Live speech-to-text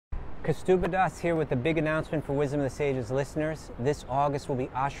Kaustubha here with a big announcement for Wisdom of the Sages listeners. This August will be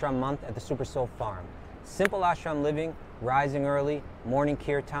Ashram Month at the Super Soul Farm. Simple ashram living, rising early, morning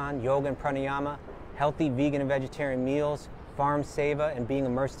kirtan, yoga and pranayama, healthy vegan and vegetarian meals, farm seva and being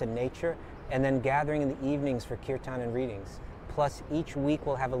immersed in nature, and then gathering in the evenings for kirtan and readings. Plus, each week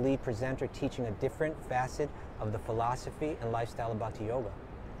we'll have a lead presenter teaching a different facet of the philosophy and lifestyle of Bhakti-yoga.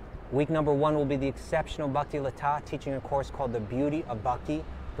 Week number 1 will be the exceptional Bhakti Lata, teaching a course called The Beauty of Bhakti,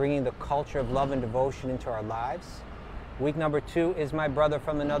 bringing the culture of love and devotion into our lives. Week number 2 is my brother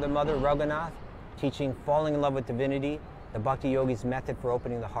from another mother, Raghunath, teaching Falling in Love with Divinity, the Bhakti-yogi's method for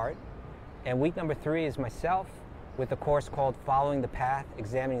opening the heart. And week number 3 is myself with a course called Following the Path,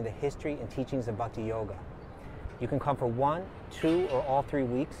 examining the history and teachings of Bhakti-yoga. You can come for 1, 2, or all 3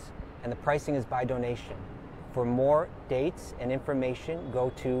 weeks, and the pricing is by donation. For more dates and information, go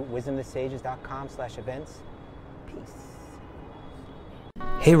to wisdomofthesages.com/events. Peace.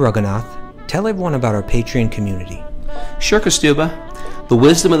 Hey Raghunath, tell everyone about our Patreon community. Sure, Kaustubha. The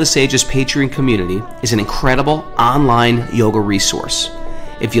Wisdom of the Sages Patreon community is an incredible online yoga resource.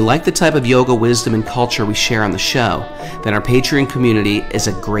 If you like the type of yoga, wisdom, and culture we share on the show, then our Patreon community is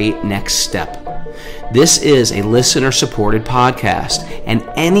a great next step. This is a listener-supported podcast, and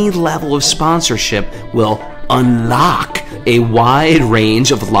any level of sponsorship will unlock a wide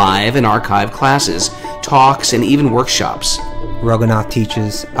range of live and archived classes, talks, and even workshops. Raghunath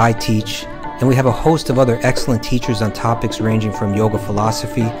teaches, I teach, and we have a host of other excellent teachers on topics ranging from yoga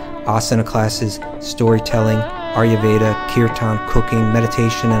philosophy, asana classes, storytelling, Ayurveda, kirtan, cooking,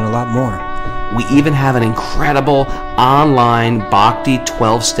 meditation, and a lot more. We even have an incredible online Bhakti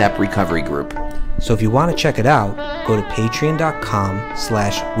 12-step recovery group. So if you want to check it out, go to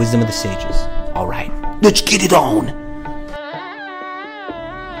patreon.com/Wisdom of the Sages. All right, let's get it on.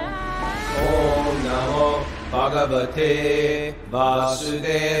 Om Namo Bhagavate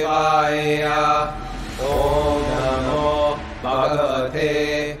Vasudevaya. Om Namo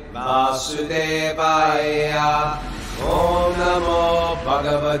Bhagavate Vasudevaya. Om Namo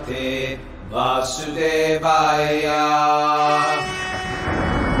Bhagavate Vasudevaya.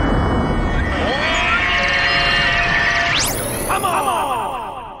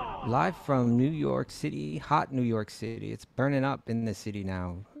 Live from New York City, hot New York City. It's burning up in the city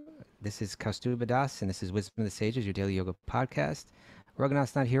now. This is Kaustubha, and this is Wisdom of the Sages, your daily yoga podcast.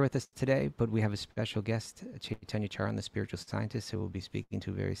 Raghunath's not here with us today, but we have a special guest, Chaitanya Charan, the spiritual scientist, who we'll be speaking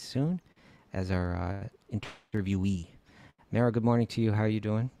to very soon as our interviewee. Mara, good morning to you. How are you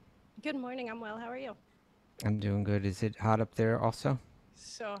doing? Good morning. I'm well. How are you? I'm doing good. Is it hot up there also?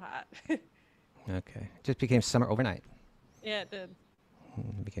 So hot. Okay. Just became summer overnight. Yeah, it did.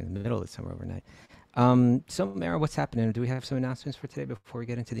 It became the middle of the summer overnight. So, Mara, what's happening? Do we have some announcements for today before we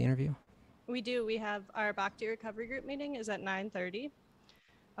get into the interview? We do. We have our Bhakti Recovery Group meeting is at 9:30.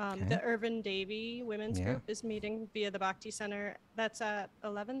 Okay. The Irvin Davy Women's Group is meeting via the Bhakti Center. That's at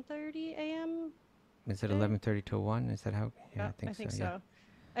 11:30 a.m. Is it 11:30 to 1? Is that how? Yeah, I think so. Yeah.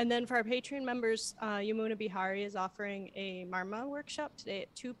 And then for our Patreon members, Yamuna Bihari is offering a Marma workshop today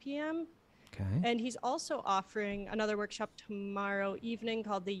at 2 p.m. Okay. And he's also offering another workshop tomorrow evening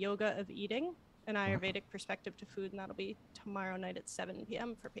called The Yoga of Eating, an Ayurvedic perspective to food, and that'll be tomorrow night at 7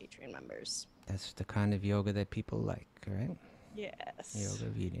 p.m. for Patreon members. That's the kind of yoga that people like, right? Yes. Yoga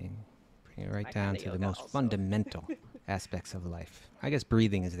of eating. Bring it right down to the most fundamental aspects of life. I guess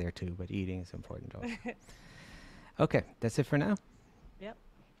breathing is there too, but eating is important also. Okay, that's it for now? Yep.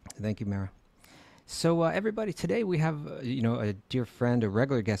 Thank you, Mara. So everybody, today we have, a dear friend, a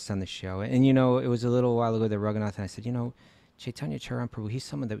regular guest on the show. And, it was a little while ago that Raghunath and I said, Chaitanya Charan Prabhu, he's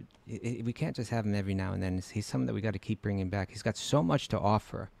someone that we can't just have him every now and then. He's someone that we got to keep bringing back. He's got so much to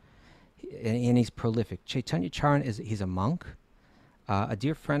offer, and he's prolific. Chaitanya Charan he's a monk, a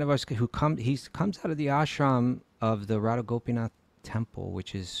dear friend of ours who comes out of the ashram of the Radha Gopinath temple,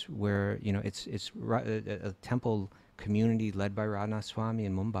 which is where, it's a temple community led by Radhanath Swami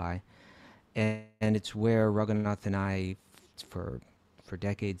in Mumbai. And it's where Raghunath and I, for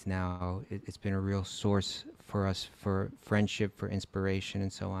decades now, it's been a real source for us for friendship, for inspiration,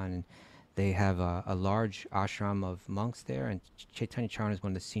 and so on. And they have a large ashram of monks there, and Chaitanya Charan is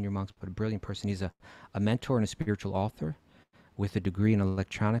one of the senior monks, but a brilliant person. He's a mentor and a spiritual author with a degree in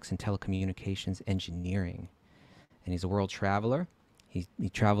electronics and telecommunications engineering. And he's a world traveler. He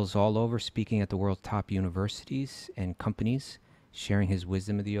travels all over, speaking at the world's top universities and companies, sharing his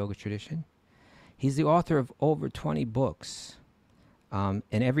wisdom of the yoga tradition. He's the author of over 20 books, and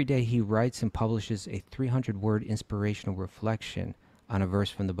every day he writes and publishes a 300-word inspirational reflection on a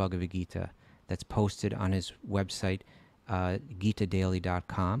verse from the Bhagavad-gita that's posted on his website,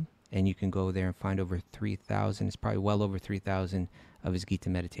 gitadaily.com. and you can go there and find over 3,000. It's probably well over 3,000 of his Gita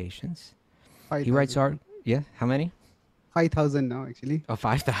meditations. He writes 5,000. art. Yeah, how many? 5,000 now, actually. Oh,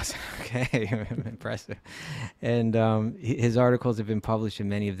 5,000. Okay, impressive. And his articles have been published in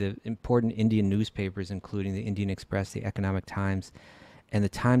many of the important Indian newspapers, including the Indian Express, the Economic Times, and the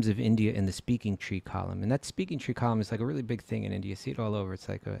Times of India, and the Speaking Tree column. And that Speaking Tree column is like a really big thing in India. You see it all over. It's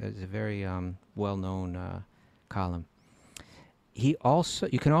like it's a very well-known column. You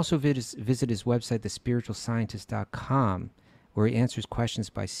can also visit his website, thespiritualscientist.com, where he answers questions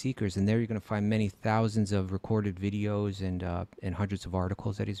by seekers, and there you're going to find many thousands of recorded videos and hundreds of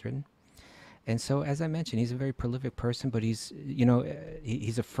articles that he's written. And so, as I mentioned, he's a very prolific person, but he's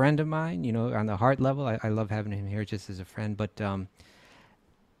he's a friend of mine. On the heart level, I love having him here just as a friend. But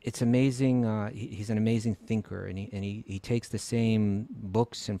it's amazing. He's an amazing thinker, and he takes the same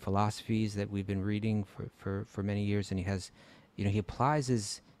books and philosophies that we've been reading for many years, and he has, he applies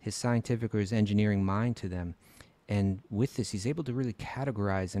his scientific or his engineering mind to them. And with this, he's able to really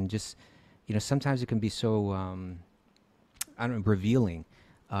categorize and just, sometimes it can be so, revealing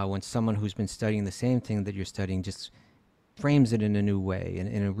when someone who's been studying the same thing that you're studying just frames it in a new way,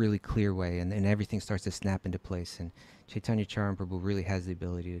 in a really clear way, and everything starts to snap into place. And Chaitanya Charan Prabhu really has the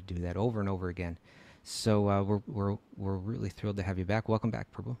ability to do that over and over again. So we're really thrilled to have you back. Welcome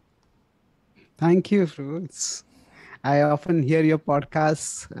back, Prabhu. Thank you, Prabhu. I often hear your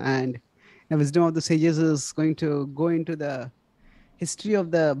podcasts, and the wisdom of the sages is going to go into the history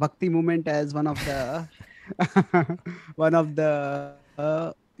of the Bhakti movement as one of the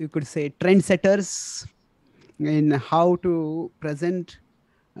you could say trendsetters in how to present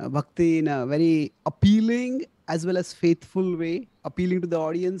Bhakti in a very appealing as well as faithful way, appealing to the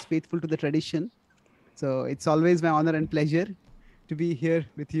audience, faithful to the tradition. So it's always my honor and pleasure to be here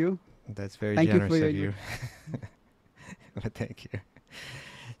with you. That's very Thank generous you of you. Well, thank you.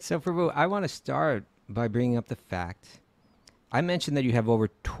 So, Prabhu, I want to start by bringing up the fact. I mentioned that you have over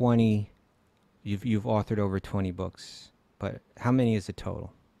 20, you've authored over 20 books, but how many is the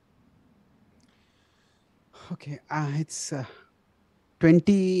total? Okay, it's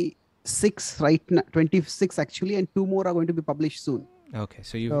 26 right now, 26 actually, and 2 more are going to be published soon. Okay,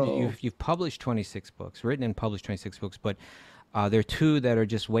 so you've published 26 books, written and published 26 books, but there are 2 that are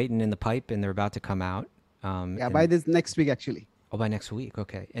just waiting in the pipe and they're about to come out. By this next week actually. Oh, by next week.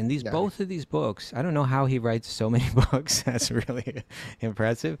 Okay. And both of these books, I don't know how he writes so many books. That's really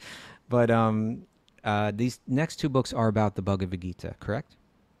impressive. But these next 2 books are about the Bhagavad-gita, correct?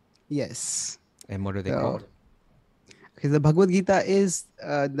 Yes. And what are they called? Okay, the Bhagavad-gita is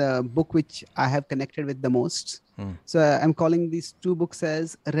the book which I have connected with the most. So I'm calling these 2 books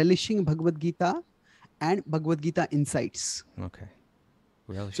as Relishing Bhagavad-gita and Bhagavad-gita Insights. Okay.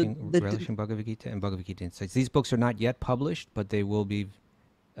 Relishing Bhagavad-gita and Bhagavad-gita Insights. These books are not yet published, but they will be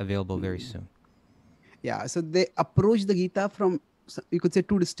available very soon. Yeah, so they approach the Gita from, you could say,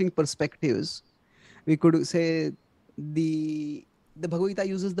 2 distinct perspectives. We could say the Bhagavad-gita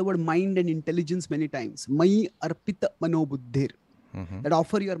uses the word mind and intelligence many times. Mai arpita mano buddhir. That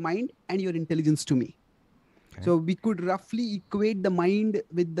offer your mind and your intelligence to me. Okay. So we could roughly equate the mind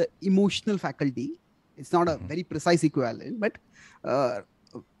with the emotional faculty. It's not a very precise equivalent, but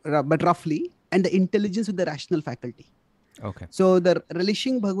roughly, and the intelligence with the rational faculty. Okay. So the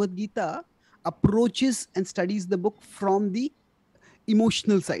Relishing Bhagavad-gita approaches and studies the book from the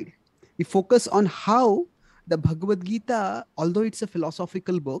emotional side. We focus on how the Bhagavad-gita, although it's a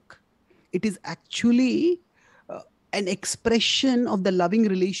philosophical book, it is actually an expression of the loving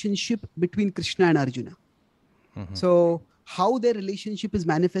relationship between Krishna and Arjuna. So how their relationship is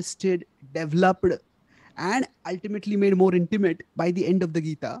manifested, developed, and ultimately made more intimate by the end of the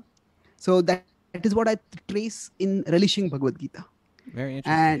Gita. So that is what I trace in Relishing Bhagavad-gita. Very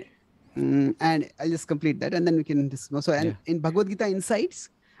interesting. And I'll just complete that and then we can discuss. So in Bhagavad-gita Insights,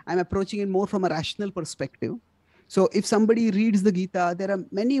 I'm approaching it more from a rational perspective. So if somebody reads the Gita, there are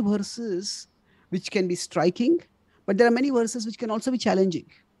many verses which can be striking, but there are many verses which can also be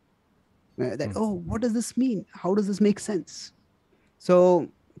challenging. What does this mean? How does this make sense? So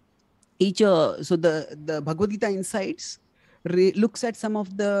the Bhagavad-gita Insights looks at some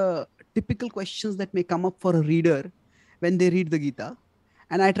of the typical questions that may come up for a reader when they read the Gita,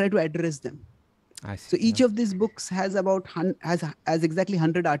 and I try to address them. I see. So each of these books has about has exactly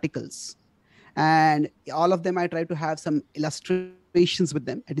 100 articles, and all of them I try to have some illustrations with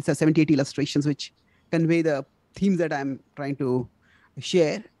them. It is 70-80 illustrations which convey the themes that I'm trying to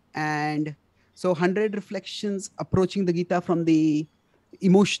share. And so 100 reflections approaching the Gita from the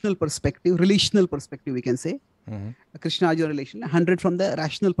emotional perspective, relational perspective, we can say, a Krishna-Arjuna relation, 100 from the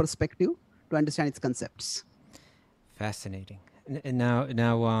rational perspective to understand its concepts. Fascinating. Now,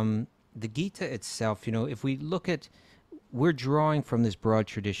 the Gita itself, if we look at, we're drawing from this broad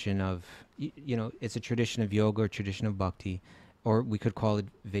tradition of, it's a tradition of yoga or tradition of bhakti, or we could call it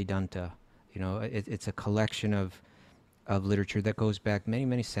Vedanta. It's a collection of literature that goes back many,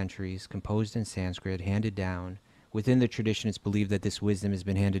 many centuries, composed in Sanskrit, handed down. Within the tradition, it's believed that this wisdom has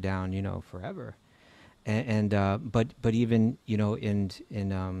been handed down, forever. But even, in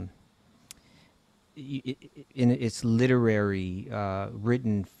its literary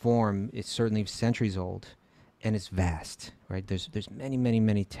written form, it's certainly centuries old, and it's vast, right? There's many, many,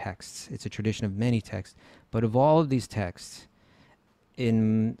 many texts. It's a tradition of many texts. But of all of these texts,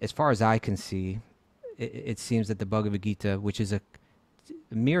 as far as I can see, it seems that the Bhagavad Gita, which is a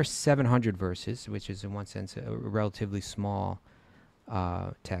mere 700 verses, which is in one sense a relatively small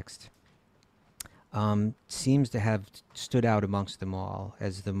text, seems to have stood out amongst them all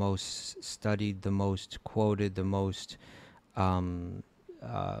as the most studied, the most quoted, the most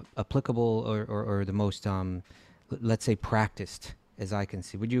applicable, or the most, let's say, practiced, as I can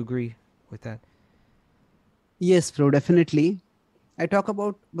see. Would you agree with that? Yes, bro, definitely. I talk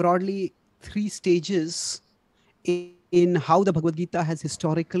about broadly 3 stages in how the Bhagavad Gita has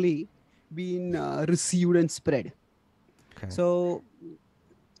historically been received and spread. Okay. So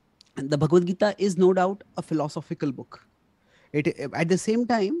the Bhagavad Gita is no doubt a philosophical book. At the same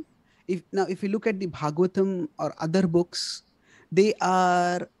time, if you look at the Bhagavatam or other books, they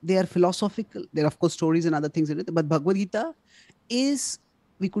are philosophical. There are of course stories and other things in it, but Bhagavad Gita is,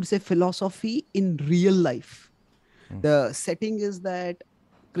 we could say, philosophy in real life. The setting is that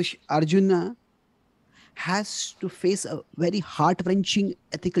Arjuna has to face a very heart-wrenching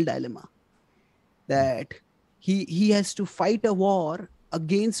ethical dilemma, that he has to fight a war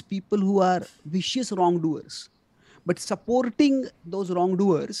against people who are vicious wrongdoers, but supporting those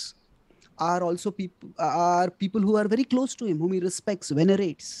wrongdoers are also people who are very close to him, whom he respects,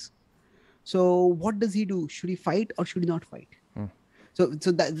 venerates. So what does he do? Should he fight or should he not fight? So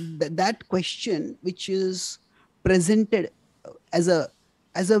that question, which is presented as a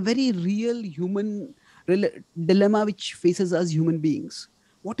very real human dilemma which faces us human beings,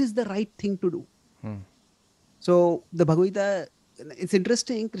 what is the right thing to do? So the Bhagavad Gita, it's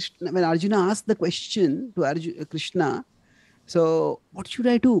interesting, Krishna, when Arjuna asked the question to Krishna, so what should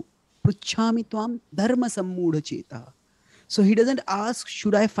I do? Pruchhami tvam dharma sammudha cheta. So he doesn't ask,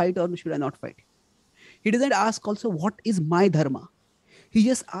 should I fight or should I not fight? He doesn't ask also, what is my dharma? He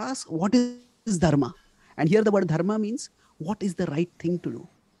just asks, what is dharma? And here the word dharma means, what is the right thing to do?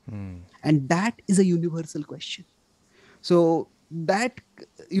 And that is a universal question. So that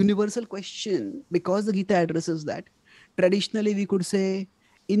universal question, because the Gita addresses that, traditionally we could say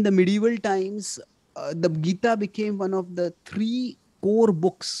in the medieval times, the Gita became one of the 3 core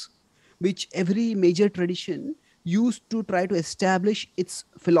books which every major tradition used to try to establish its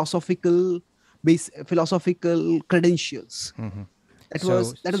philosophical credentials.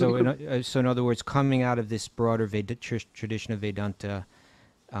 So in other words, coming out of this broader tradition of Vedanta,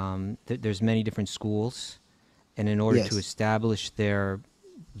 there's many different schools, and in order to establish their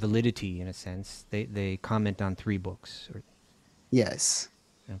validity, in a sense, they comment on 3 books. Yes.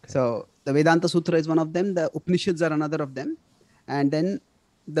 Okay. So the Vedanta Sutra is one of them, the Upanishads are another of them, and then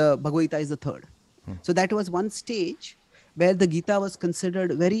the Bhagavad Gita is the third. So that was one stage where the Gita was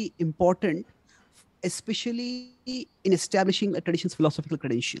considered very important, especially in establishing a tradition's philosophical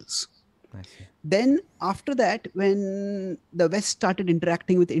credentials. I see. Then after that, when the West started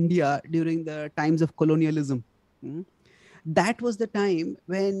interacting with India during the times of colonialism, that was the time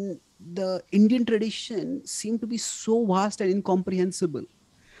when the Indian tradition seemed to be so vast and incomprehensible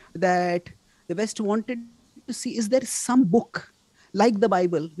that the West wanted to see, is there some book like the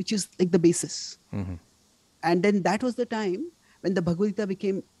Bible, which is like the basis? And then that was the time when the Bhagavad Gita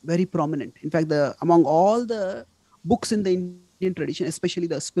became very prominent. In fact, among all the books in the Indian tradition, especially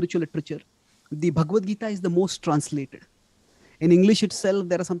the spiritual literature, the Bhagavad Gita is the most translated. In English itself,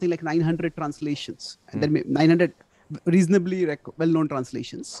 there are something like 900 translations, and then 900 reasonably well-known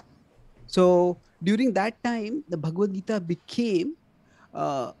translations. So during that time, the Bhagavad Gita became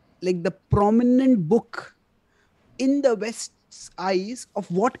like the prominent book in the West's eyes of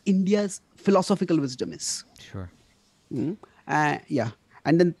what India's philosophical wisdom is. Sure. Yeah.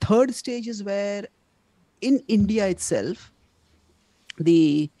 And then third stage is where in India itself,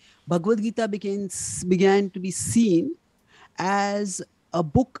 the Bhagavad Gita began to be seen as a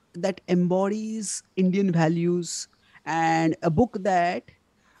book that embodies Indian values and a book that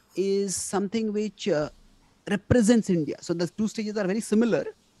is something which represents India. So the 2 stages are very similar,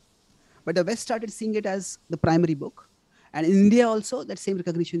 but the West started seeing it as the primary book. And in India also, that same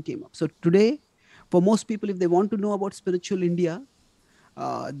recognition came up. So today, For most people, if they want to know about spiritual India,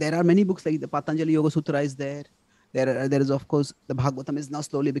 there are many books like the Patanjali Yoga Sutra is there. There is of course the Bhagavatam is now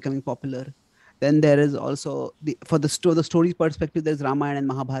slowly becoming popular. Then there is also the story perspective. There's Ramayana and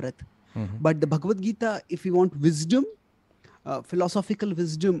Mahabharata. Mm-hmm. But the Bhagavad Gita, if you want wisdom, philosophical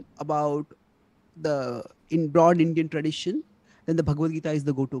wisdom about in broad Indian tradition, then the Bhagavad Gita is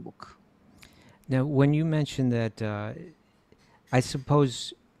the go-to book. Now, when you mentioned that, I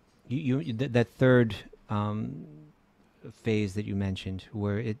suppose that third phase that you mentioned,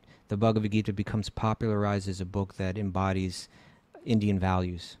 where the Bhagavad Gita becomes popularized as a book that embodies Indian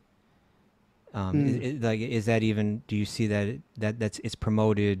values. Is that even? Do you see that it's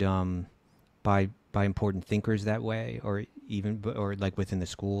promoted by important thinkers that way, or like within the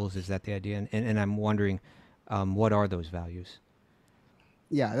schools? Is that the idea? And I'm wondering, what are those values?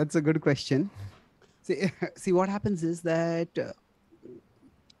 Yeah, that's a good question. See, what happens is that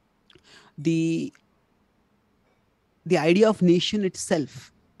the idea of nation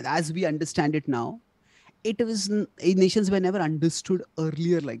itself, as we understand it now, nations were never understood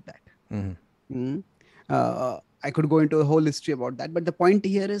earlier like that. Mm-hmm. I could go into a whole history about that, but the point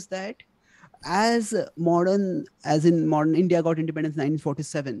here is that as in modern India got independence in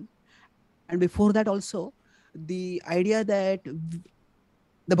 1947, and before that also, the idea that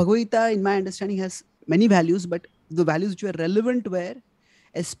the Bhagavad Gita, in my understanding, has many values, but the values which were relevant were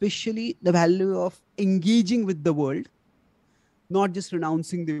especially the value of engaging with the world, not just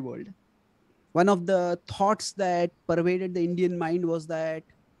renouncing the world. One of the thoughts that pervaded the Indian mind was that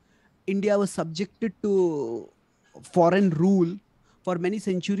India was subjected to foreign rule for many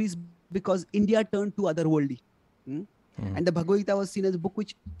centuries because India turned to otherworldly. And the Bhagavad Gita was seen as a book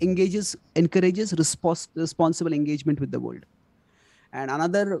which encourages responsible engagement with the world. And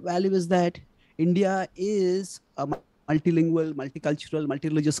another value is that India is a multilingual, multicultural,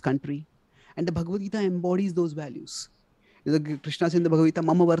 multireligious country. And the Bhagavad Gita embodies those values. Krishna says in the Bhagavad Gita,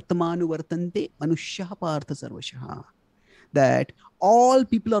 Mama Vartamanu Vartante Manushya Partha Sarvashaha. That all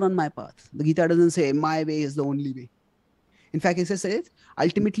people are on my path. The Gita doesn't say my way is the only way. In fact, it says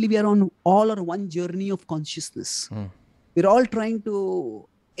ultimately we are all on one journey of consciousness. We're all trying to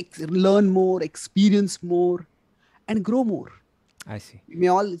learn more, experience more, and grow more. I see. We may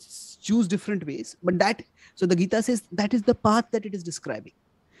all choose different ways, but so the Gita says that is the path that it is describing.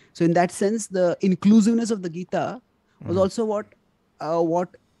 So in that sense, the inclusiveness of the Gita was also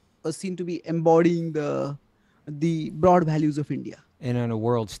what was seen to be embodying the broad values of India. And on a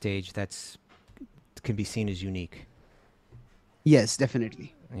world stage, can be seen as unique. Yes,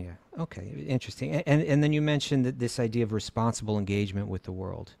 definitely. Yeah. Okay. Interesting. And then you mentioned that this idea of responsible engagement with the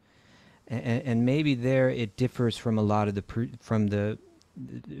world, and maybe there it differs from a lot of the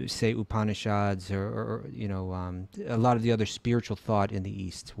say Upanishads or a lot of the other spiritual thought in the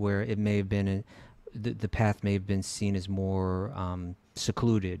East, where it may have been the path may have been seen as more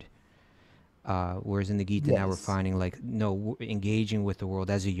secluded. Whereas in the Gita now we're finding engaging with the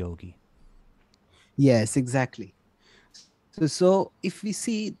world as a yogi. Yes, exactly. So if we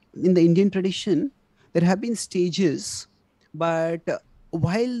see in the Indian tradition, there have been stages, but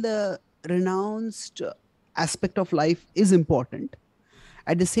while the renounced aspect of life is important,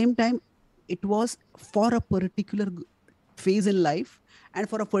 at the same time, it was for a particular phase in life and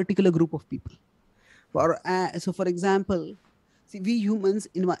for a particular group of people. So for example, see, we humans,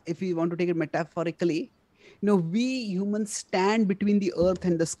 if we want to take it metaphorically, we humans stand between the earth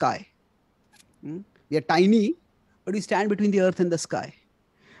and the sky. We are tiny, but we stand between the earth and the sky.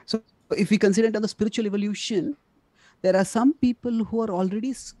 So if we consider it as the spiritual evolution, there are some people who are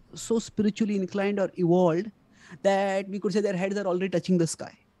already so spiritually inclined or evolved that we could say their heads are already touching the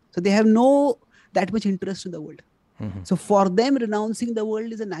sky. So they have that much interest in the world. So for them, renouncing the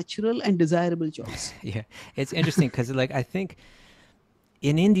world is a natural and desirable choice. Yeah, it's interesting because I think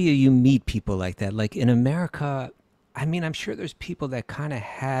in India you meet people like that. Like in America, I mean, I'm sure there's people that kind of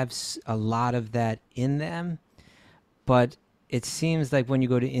have a lot of that in them, but it seems like when you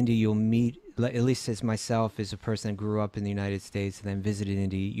go to India, you'll meet, at least as myself, as a person that grew up in the United States and then visited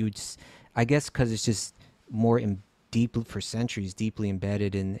India, I guess because it's just more for centuries, deeply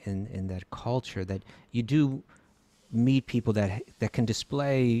embedded in that culture, that you do meet people that can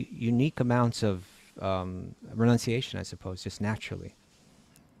display unique amounts of renunciation, I suppose, just naturally.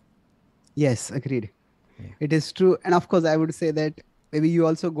 Yes, agreed. Yeah. It is true. And of course, I would say that maybe you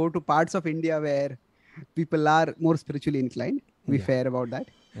also go to parts of India where people are more spiritually inclined. Be fair about that.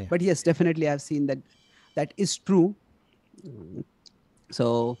 Yeah. But yes, definitely I've seen that is true.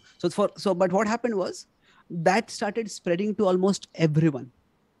 But what happened was that started spreading to almost everyone.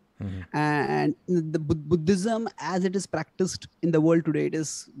 And the Buddhism, as it is practiced in the world today, it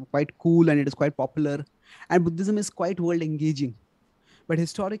is quite cool and it is quite popular, and Buddhism is quite world engaging. But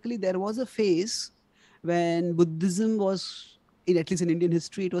historically, there was a phase when Buddhism was, in at least in Indian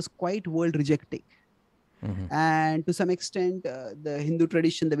history, it was quite world rejecting. And to some extent, the Hindu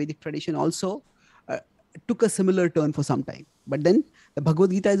tradition, the Vedic tradition also took a similar turn for some time. But then the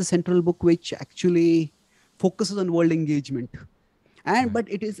Bhagavad-gita is a central book which actually focuses on world engagement. And but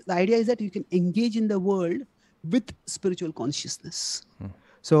it is, the idea is that you can engage in the world with spiritual consciousness.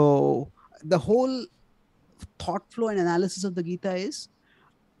 So the whole thought flow and analysis of the Gita is,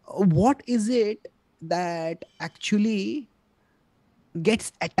 what is it that actually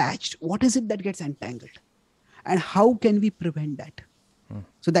gets attached? What is it that gets entangled? And how can we prevent that?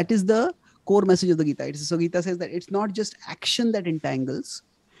 So that is the core message of the Gita. So Gita says that it's not just action that entangles.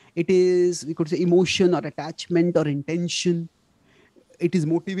 It is, we could say, emotion or attachment or intention. It is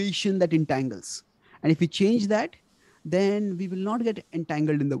motivation that entangles. And if we change that, then we will not get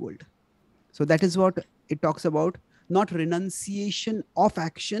entangled in the world. So that is what it talks about. Not renunciation of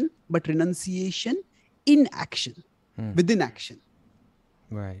action, but renunciation in action, within action.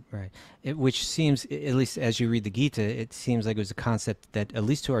 Right, right. Which seems, at least as you read the Gita, it seems like it was a concept that, at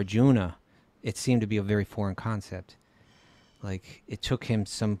least to Arjuna, it seemed to be a very foreign concept. Like, it took him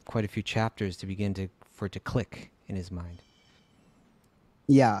quite a few chapters to begin for it to click in his mind.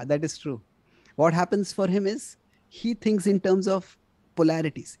 Yeah, that is true. What happens for him is, he thinks in terms of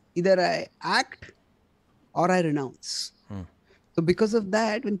polarities. Either I act or I renounce. So because of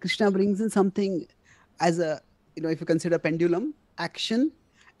that, when Krishna brings in something as a, if you consider pendulum, action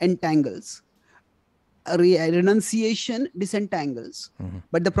entangles, renunciation disentangles.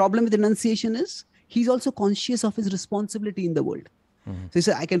 But the problem with renunciation is, he's also conscious of his responsibility in the world. So he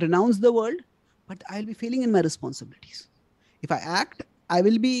says, I can renounce the world, but I'll be failing in my responsibilities. If I act, I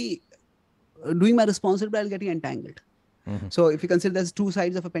will be doing my responsibility, I'll getting entangled. So if you consider there's two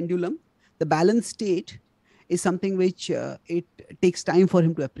sides of a pendulum, the balanced state is something which it takes time for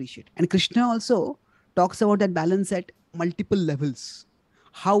him to appreciate. And Krishna also talks about that balance at multiple levels,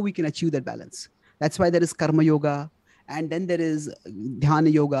 how we can achieve that balance. That's why there is karma yoga, and then there is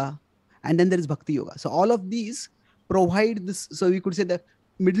dhyana yoga, and then there is bhakti yoga. So all of these provide this. So we could say the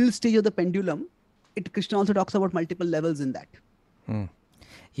middle stage of the pendulum, Krishna also talks about multiple levels in that.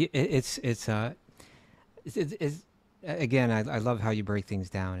 It's again, I love how you break things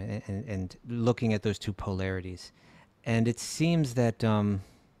down and looking at those two polarities. And it seems that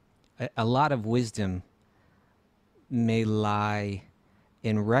a lot of wisdom may lie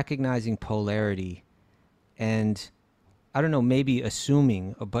in recognizing polarity and, I don't know, maybe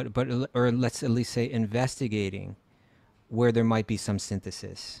assuming, or let's at least say investigating where there might be some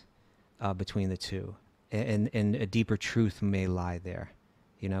synthesis between the two, and a deeper truth may lie there.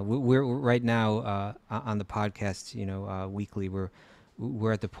 We're right now on the podcast, weekly,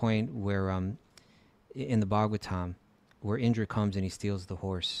 we're at the point where in the Bhagavatam, where Indra comes and he steals the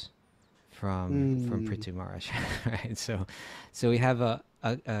horse from Prithu Maharaj, right? So we have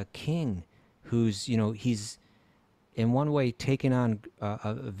a king who's, he's in one way taken on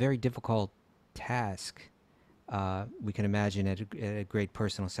a very difficult task. We can imagine at a great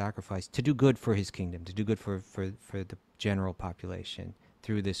personal sacrifice to do good for his kingdom, to do good for the general population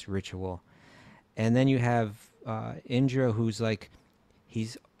through this ritual. And then you have Indra, who's like,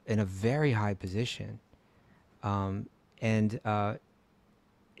 he's in a very high position, and out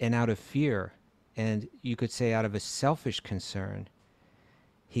of fear, and you could say out of a selfish concern,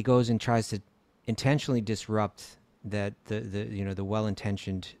 he goes and tries to intentionally disrupt that the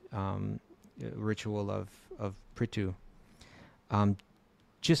well-intentioned ritual of Prithu,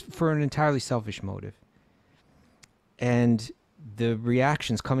 just for an entirely selfish motive. And the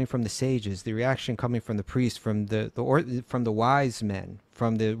reactions coming from the sages, the reaction coming from the priests, from the wise men,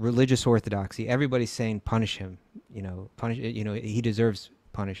 from the religious orthodoxy, everybody's saying, punish him, he deserves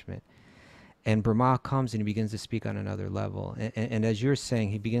punishment. And Brahma comes and he begins to speak on another level. And as you're saying,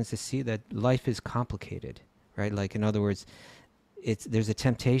 he begins to see that life is complicated, right? Like, in other words, there's a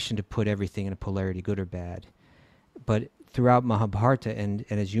temptation to put everything in a polarity, good or bad. But throughout Mahabharata, and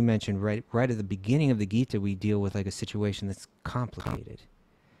as you mentioned, right at the beginning of the Gita, we deal with like a situation that's complicated.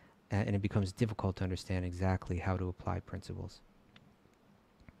 And it becomes difficult to understand exactly how to apply principles.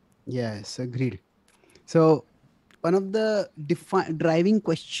 Yes, agreed. So one of the driving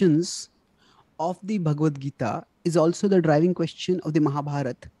questions of the Bhagavad-gita is also the driving question of the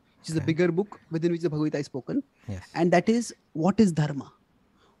Mahabharata, which is the bigger book within which the Bhagavad-gita is spoken. Yes. And that is, what is dharma?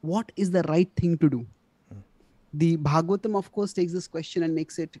 What is the right thing to do? The Bhagavatam, of course, takes this question and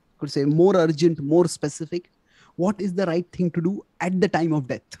makes it, could say, more urgent, more specific. What is the right thing to do at the time of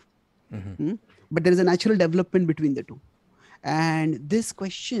death? But there is a natural development between the two. And this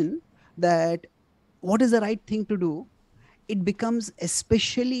question that what is the right thing to do, it becomes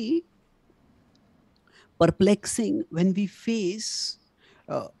especially perplexing when we face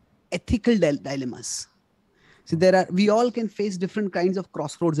ethical dilemmas. So we all can face different kinds of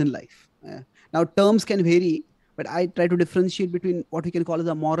crossroads in life. Now terms can vary, but I try to differentiate between what we can call as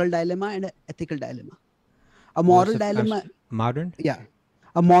a moral dilemma and an ethical dilemma. A moral dilemma, modern? yeah,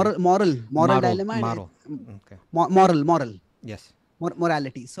 a moral Model, dilemma and model. Okay. moral. Yes.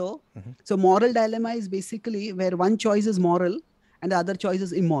 Morality. So moral dilemma is basically where one choice is moral and the other choice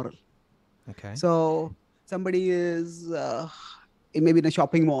is immoral. Okay. So somebody is maybe in a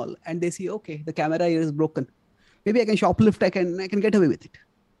shopping mall and they see, okay, the camera here is broken. Maybe I can shoplift. I can get away with it.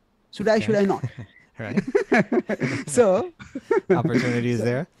 Should I not? Right. So Opportunity is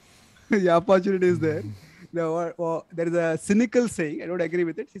there. the opportunity is there. Now, there is a cynical saying, I don't agree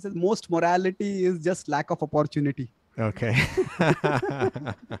with it. He says most morality is just lack of opportunity. Okay.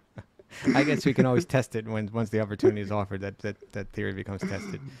 I guess we can always test it once the opportunity is offered. That theory becomes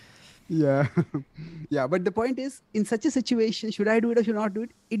tested. Yeah. Yeah. But the point is, in such a situation, should I do it or should not do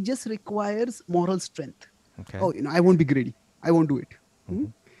it? It just requires moral strength. Okay. Oh, I won't be greedy. I won't do it.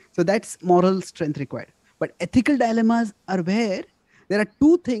 So that's moral strength required. But ethical dilemmas are where there are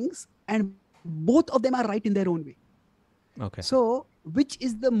two things and both of them are right in their own way. Okay. So which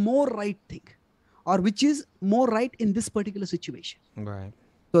is the more right thing, or which is more right in this particular situation? Right.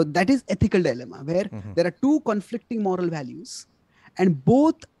 So that is ethical dilemma, where there are two conflicting moral values, and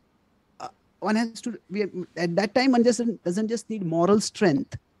both one has to. At that time, one doesn't just need moral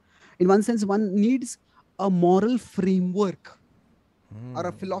strength. In one sense, one needs a moral framework or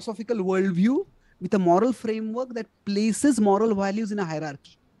a philosophical worldview with a moral framework that places moral values in a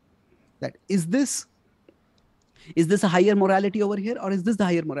hierarchy. That is this a higher morality over here, or is this the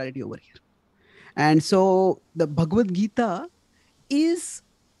higher morality over here? And so the Bhagavad-gita is,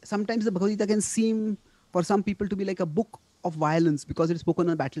 sometimes the Bhagavad-gita can seem for some people to be like a book of violence because it's spoken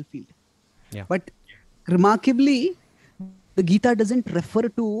on a battlefield. Yeah. But remarkably, the Gita doesn't refer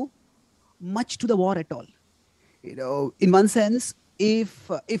to much to the war at all. In one sense, if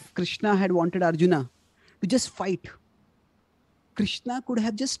Krishna had wanted Arjuna to just fight, Krishna could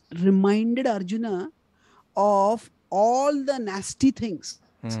have just reminded Arjuna of all the nasty things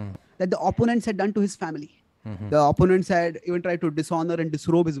that the opponents had done to his family. The opponents had even tried to dishonor and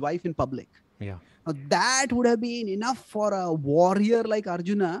disrobe his wife in public. Yeah. Now, that would have been enough for a warrior like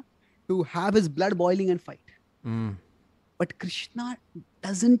Arjuna to have his blood boiling and fight. But Krishna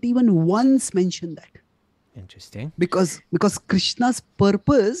doesn't even once mention that. Interesting. Because Krishna's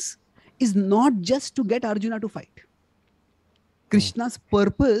purpose is not just to get Arjuna to fight. Krishna's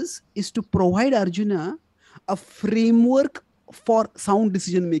purpose is to provide Arjuna a framework for sound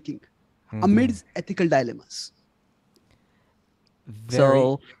decision making amidst ethical dilemmas.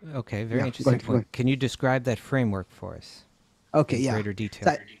 Very interesting go point. ahead. Can you describe that framework for us? Okay, in yeah. greater detail.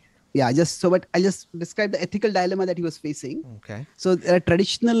 But I'll just describe the ethical dilemma that he was facing. Okay. So there are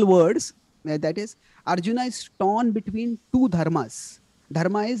traditional words, that is, Arjuna is torn between two dharmas.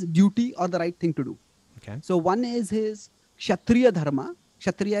 Dharma is duty or the right thing to do. Okay. So one is his Kshatriya dharma.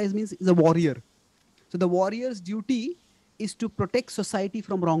 Kshatriya means is a warrior. So the warrior's duty is to protect society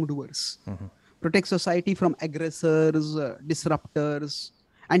from wrongdoers, protect society from aggressors, disruptors,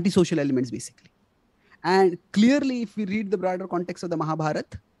 antisocial elements basically. And clearly, if we read the broader context of the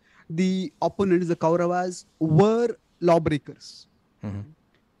Mahabharata, the opponents, the Kauravas, were lawbreakers.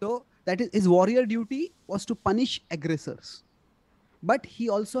 So that is, his warrior duty was to punish aggressors. But he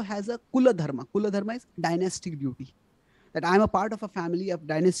also has a Kula Dharma. Kula Dharma is dynastic duty. That I am a part of a family of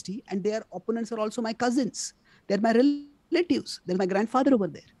dynasty and their opponents are also my cousins. They're my relatives. They're my grandfather over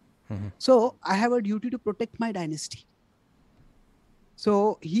there. So I have a duty to protect my dynasty.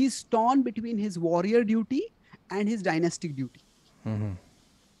 So he's torn between his warrior duty and his dynastic duty.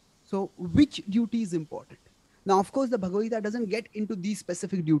 So which duty is important? Now, of course, the Bhagavad-gita doesn't get into these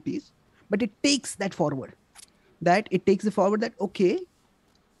specific duties, but it takes that forward. That okay,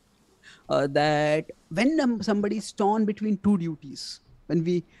 that when somebody is torn between two duties,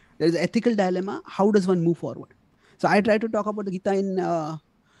 there is an ethical dilemma, how does one move forward? So I try to talk about the Gita in,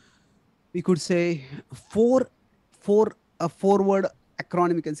 we could say, a four-word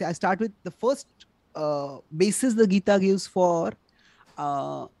acronym. You can say I start with the first basis the Gita gives for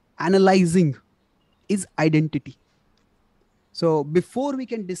analyzing is identity. So before we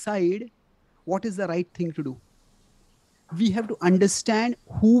can decide what is the right thing to do, we have to understand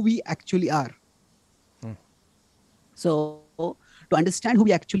who we actually are. So to understand who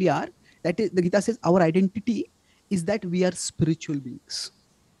we actually are, that is, the Gita says our identity is that we are spiritual beings.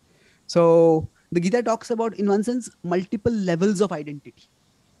 So the Gita talks about, in one sense, multiple levels of identity.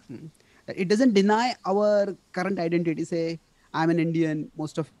 It doesn't deny our current identity. Say, I'm an Indian,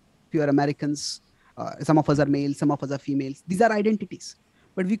 most of you are Americans, some of us are males, some of us are females. These are identities.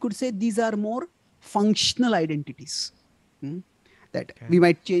 But we could say these are more functional identities. That we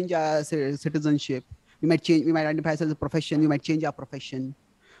might change our citizenship, we might identify as a profession, we might change our profession.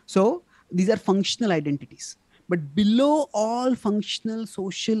 So these are functional identities. But below all functional,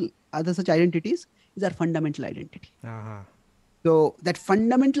 social, other such identities is our fundamental identity. So that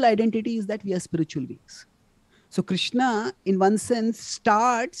fundamental identity is that we are spiritual beings. So Krishna, in one sense,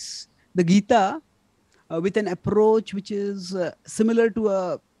 starts the Gita with an approach which is similar to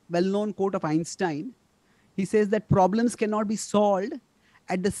a well-known quote of Einstein. He says that problems cannot be solved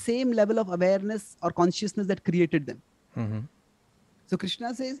at the same level of awareness or consciousness that created them. So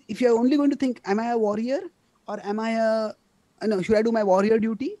Krishna says, if you're only going to think, am I a warrior or am I should I do my warrior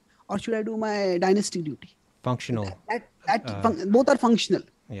duty or should I do my dynastic duty? Functional. Both are functional.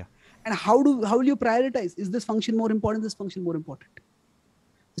 Yeah. And how will you prioritize? Is this function more important? This function more important?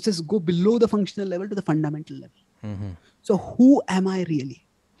 Let's just go below the functional level to the fundamental level. So who am I really?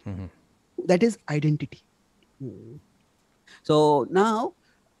 That is identity. So now,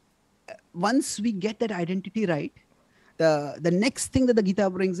 once we get that identity right, the next thing that the Gita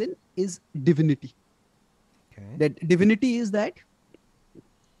brings in is divinity. That divinity is that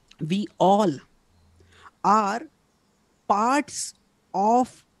we all are parts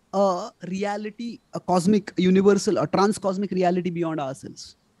of a reality, a cosmic, universal, a transcosmic reality beyond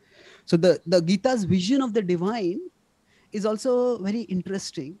ourselves. So the Gita's vision of the divine is also very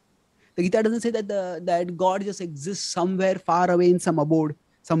interesting. The Gita doesn't say that God just exists somewhere far away in some abode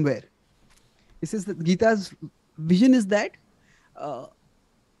somewhere. It says that Gita's vision is that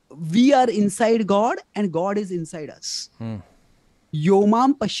we are inside God and God is inside us.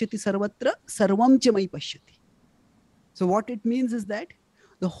 Yomam pashyati sarvatra sarvam cha mai pashyati. So what it means is that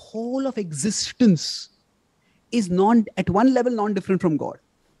the whole of existence is at one level non-different from God.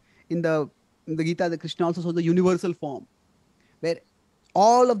 In the Gita, the Krishna also shows the universal form, where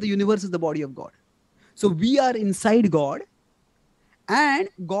all of the universe is the body of God. So we are inside God and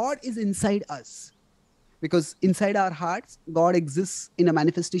God is inside us. Because inside our hearts, God exists in a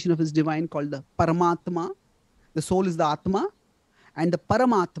manifestation of his divine called the Paramatma. The soul is the Atma. And the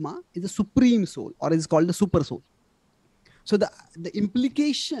Paramatma is the supreme soul, or is called the super soul. So the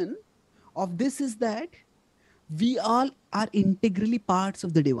implication of this is that we all are integrally parts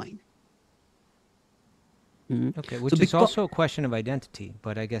of the divine. Okay, which is also a question of identity,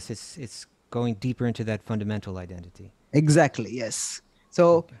 but I guess it's going deeper into that fundamental identity. Exactly, yes.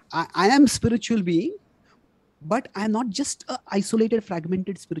 So I am spiritual being, but I am not just an isolated,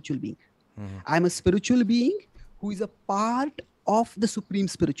 fragmented spiritual being. I am a spiritual being who is a part of the supreme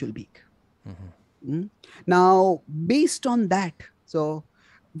spiritual being. Now, based on that, so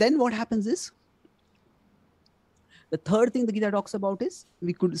then what happens is, the third thing the Gita talks about is,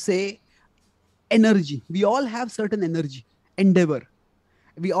 we could say, energy. We all have certain energy, endeavor.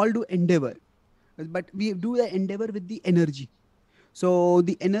 We all do endeavor, but we do the endeavor with the energy. So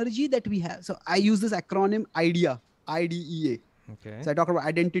the energy that we have, so I use this acronym IDEA, IDEA. Okay. So I talk about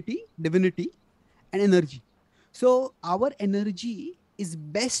identity, divinity, and energy. So our energy is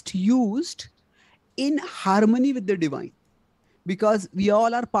best used in harmony with the divine, because we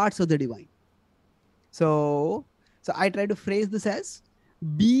all are parts of the divine. So I try to phrase this as,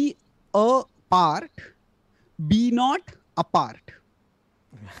 be a part, be not apart.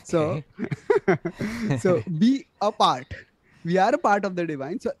 Okay. So be a part. We are a part of the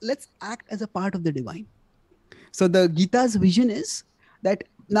divine. So let's act as a part of the divine. So the Gita's vision is that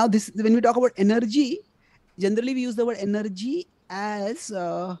now when we talk about energy, generally we use the word energy as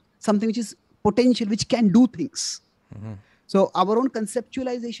something which is potential, which can do things. So our own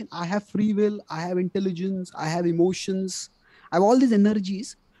conceptualization, I have free will, I have intelligence, I have emotions, I have all these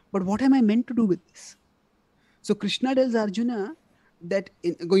energies, but what am I meant to do with this? So Krishna tells Arjuna that,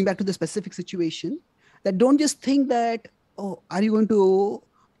 going back to the specific situation, that don't just think that, oh, are you going to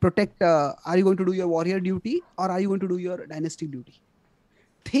protect, are you going to do your warrior duty or are you going to do your dynastic duty?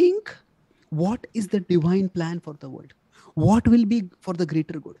 Think, what is the divine plan for the world? What will be for the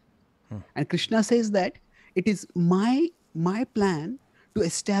greater good? And Krishna says that it is my plan to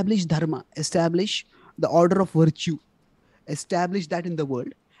establish dharma, establish the order of virtue, establish that in the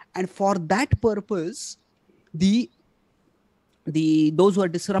world. And for that purpose, those who are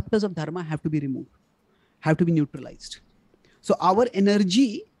disruptors of dharma have to be removed, have to be neutralized. So our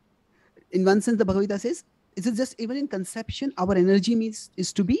energy, in one sense, the Bhagavad-gita says, is it just even in conception, our energy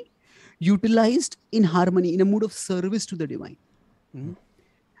is to be utilized in harmony, in a mood of service to the divine.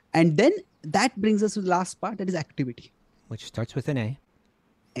 And then that brings us to the last part, that is activity. Which starts with an A.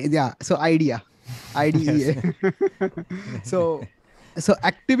 Yeah. So idea. IDEA. So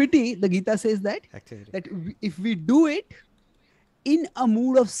activity, the Gita says that Activity. if we do it in a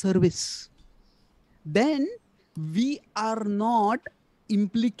mood of service, then we are not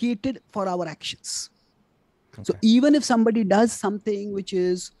implicated for our actions. So Okay. even if somebody does something which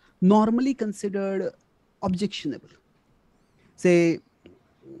is normally considered objectionable, say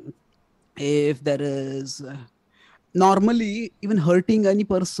if there is normally even hurting any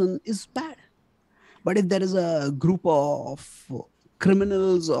person is bad, but if there is a group of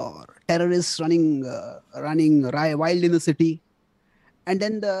criminals or terrorists running wild in the city, and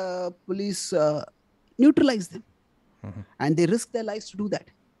then the police neutralize them, and they risk their lives to do that,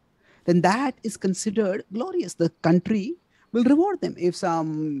 then that is considered glorious. The country will reward them. If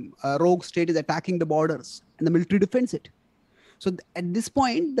some rogue state is attacking the borders and the military defends it, so at this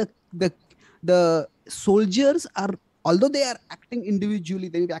point, the soldiers are, although they are acting individually,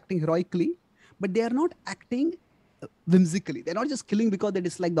 they are acting heroically, but they are not acting whimsically. They're not just killing because they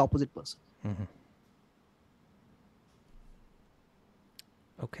dislike the opposite person.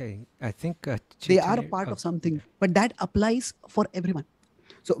 Okay, I think They are a Chaitanya- part oh, of something, but that applies for everyone.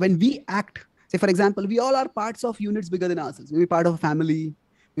 So when we act, say for example, we all are parts of units bigger than ourselves. Maybe part of a family,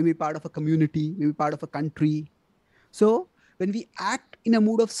 maybe part of a community, maybe part of a country. So when we act in a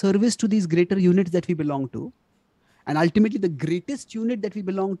mood of service to these greater units that we belong to, and ultimately the greatest unit that we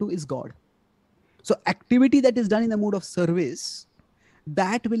belong to is God. So activity that is done in the mood of service,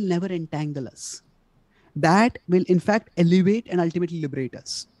 that will never entangle us. That will in fact elevate and ultimately liberate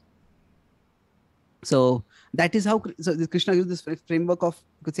us. So that is how Krishna gives this framework of,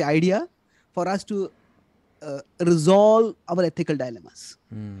 you could say, idea for us to resolve our ethical dilemmas.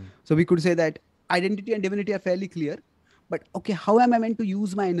 So we could say that identity and divinity are fairly clear, but okay, how am I meant to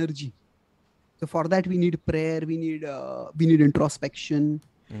use my energy? So for that we need prayer, we need introspection,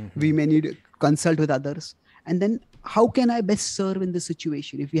 we may need consult with others, and then how can I best serve in this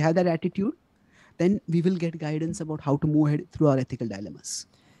situation? If we have that attitude, then we will get guidance about how to move ahead through our ethical dilemmas.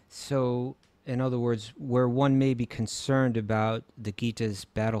 So, in other words, where one may be concerned about the Gita's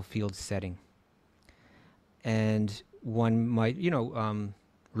battlefield setting, and one might,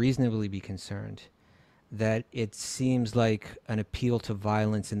 reasonably be concerned that it seems like an appeal to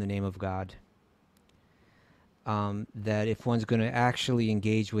violence in the name of God. That if one's going to actually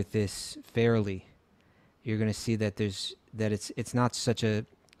engage with this fairly, you're going to see that it's not such a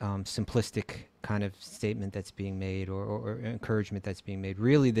simplistic kind of statement that's being made or encouragement that's being made.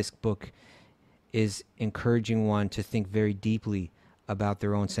 Really, this book is encouraging one to think very deeply about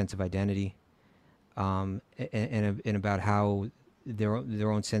their own sense of identity, and about how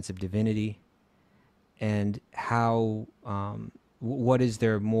their own sense of divinity, and how what is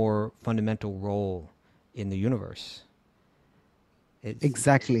their more fundamental role in the universe.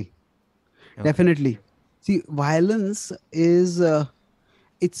 Exactly. Okay. Definitely. See, violence is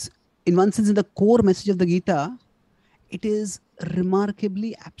it's in one sense in the core message of the Gita, it is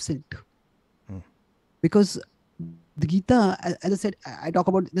remarkably absent. Because the Gita, as I said, I talk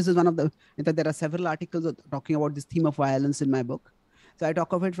about, this is one of the, in fact, there are several articles talking about this theme of violence in my book. So I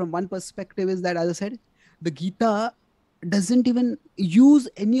talk of it from one perspective is that, as I said, the Gita doesn't even use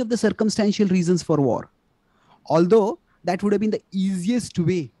any of the circumstantial reasons for war. Although that would have been the easiest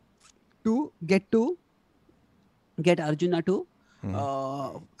way to get Arjuna to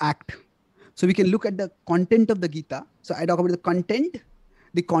act. So we can look at the content of the Gita. So I talk about the content,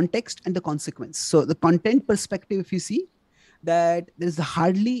 the context, and the consequence. So the content perspective, if you see, that there is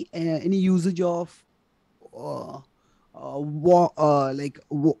hardly any usage of war,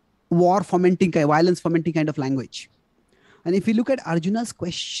 war fomenting, violence fomenting kind of language. And if you look at Arjuna's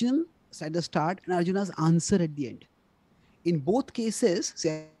question at the start and Arjuna's answer at the end, in both cases,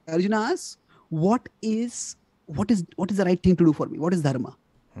 say Arjuna asks, what is the right thing to do for me? What is dharma?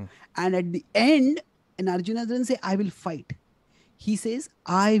 And at the end, and Arjuna doesn't say, I will fight. He says,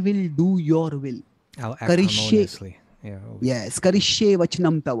 I will do your will. I'll act harmoniously. Yeah. Yes, karishye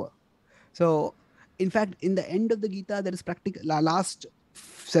vachanam tava. So, in fact, in the end of the Gita, there is last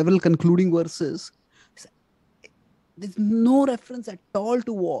several concluding verses. There's no reference at all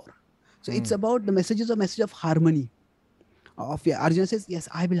to war. So it's about the message of harmony. Arjuna says, yes,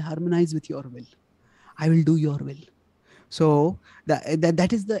 I will harmonize with your will. I will do your will. So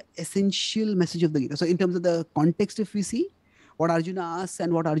that is the essential message of the Gita. So in terms of the context, if we see what Arjuna asks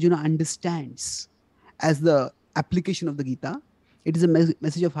and what Arjuna understands as the application of the Gita, it is a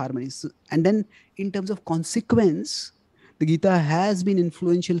message of harmony. So, and then in terms of consequence, the Gita has been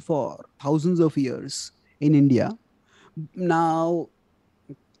influential for thousands of years in India. Now,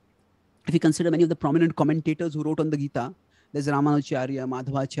 if you consider many of the prominent commentators who wrote on the Gita, there's Ramanujacharya,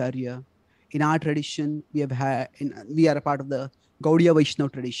 Madhvacharya. In our tradition, we are a part of the Gaudiya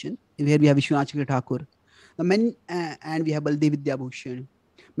Vaishnava tradition, where we have Vishwanath Thakur. And we have Baldev Vidyabhushan.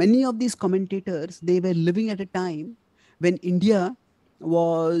 Many of these commentators, they were living at a time when India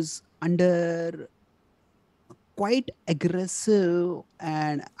was under quite aggressive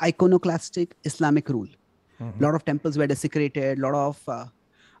and iconoclastic Islamic rule. A lot of temples were desecrated. A lot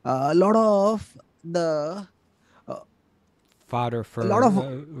of the fodder for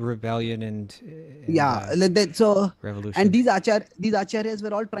rebellion and revolution. And these acharyas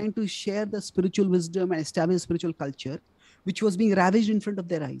were all trying to share the spiritual wisdom and establish a spiritual culture, which was being ravaged in front of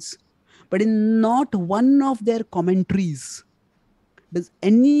their eyes. But in not one of their commentaries does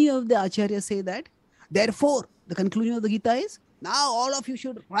any of the acharyas say that, therefore, the conclusion of the Gita is, now all of you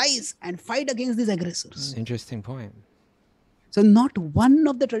should rise and fight against these aggressors. Interesting point. So not one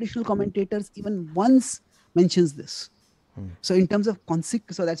of the traditional commentators even once mentions this. So in terms of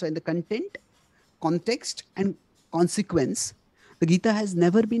so that's why in the content, context, and consequence, the Gita has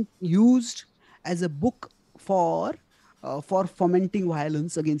never been used as a book for fomenting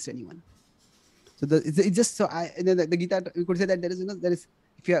violence against anyone. So it's just so the Gita, you could say that there is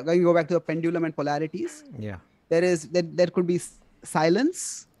if you are going to go back to the pendulum and polarities, there could be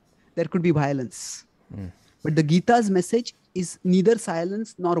silence, there could be violence. But the Gita's message is neither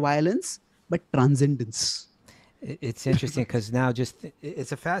silence nor violence, but transcendence. It's interesting because now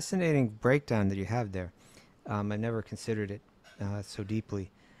it's a fascinating breakdown that you have there. I never considered it so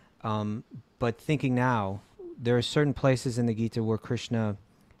deeply. But thinking now, there are certain places in the Gita where Krishna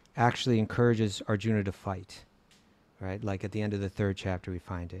actually encourages Arjuna to fight, right? Like at the end of the 3rd chapter, we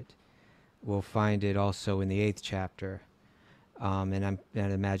find it. We'll find it also in the 8th chapter. And I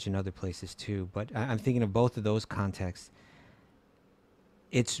imagine other places too. But I'm thinking of both of those contexts.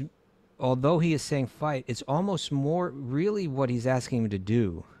 Although he is saying fight, it's almost more really what he's asking him to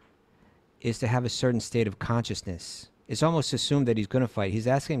do is to have a certain state of consciousness. It's almost assumed that he's going to fight. He's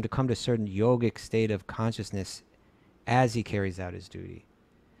asking him to come to a certain yogic state of consciousness as he carries out his duty.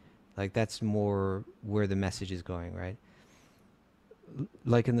 Like that's more where the message is going, right?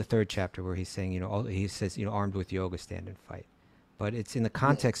 Like in the 3rd chapter where he's saying, he says, armed with yoga, stand and fight. But it's in the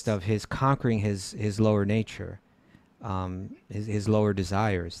context of his conquering his lower nature. His lower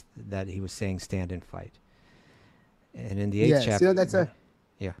desires that he was saying stand and fight. And in the 8th chapter, that's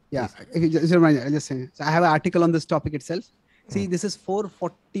yeah. If you just remind me, I'll just say. So I have an article on this topic itself. See, this is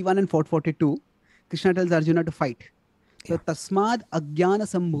 441 and 442. Krishna tells Arjuna to fight. So tasmad ajnana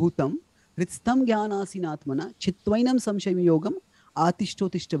sambhutam ritstam jnanasinatmana chitvainam samshayam yogam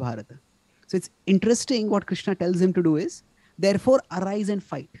atishtotishtha bharata. So it's interesting what Krishna tells him to do is, therefore arise and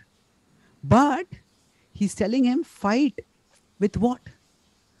fight. But he's telling him fight with what?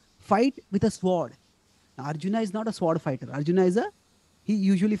 Fight with a sword. Now, Arjuna is not a sword fighter. Arjuna he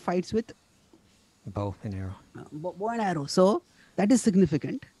usually fights with bow and arrow. Bow and arrow. So that is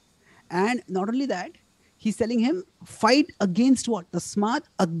significant. And not only that, he's telling him fight against what? Tasmat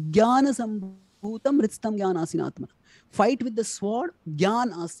ajnana sambhutam ritstam jnanasinatmana. Fight with the sword,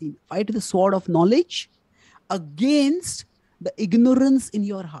 jnana asin. Fight with the sword of knowledge against the ignorance in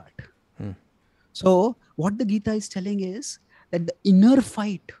your heart. So what the Gita is telling is that the inner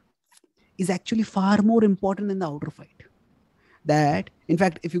fight is actually far more important than the outer fight. That, in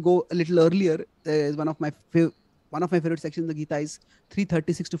fact, if you go a little earlier, is one of my favorite sections in the Gita is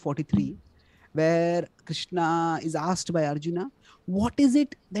 336 to 43, where Krishna is asked by Arjuna, what is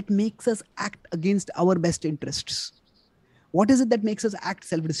it that makes us act against our best interests? What is it that makes us act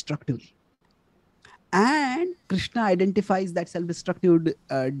self-destructively? And Krishna identifies that self-destructive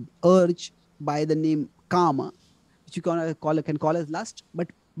urge by the name kama, which you can call as lust, but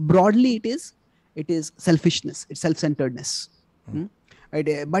broadly it is selfishness, it's self-centeredness.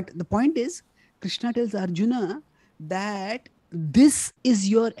 Right? But the point is, Krishna tells Arjuna that this is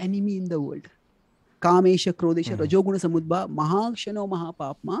your enemy in the world. Kamesha, Krodesha, Rajoguna Samudbha, Mahakshano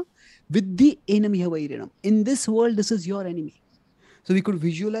Mahapapma, Viddhi Enamiha Vairinam. In this world, this is your enemy. So we could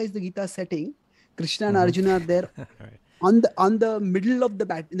visualize the Gita setting. Krishna and Arjuna are there in the middle of the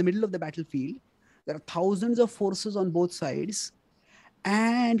battlefield. There are thousands of forces on both sides.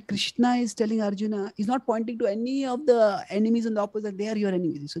 And Krishna is telling Arjuna, he's not pointing to any of the enemies on the opposite, they are your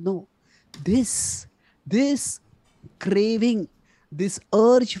enemies. He said, no, this craving, this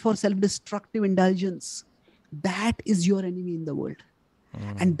urge for self-destructive indulgence, that is your enemy in the world.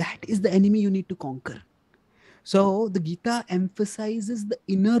 And that is the enemy you need to conquer. So the Gita emphasizes the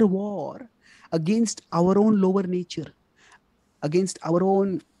inner war against our own lower nature, against our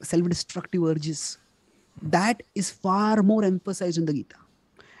own self-destructive urges. That is far more emphasized in the Gita.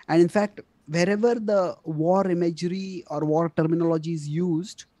 And in fact, wherever the war imagery or war terminology is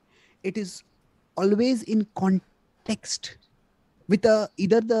used, it is always in context with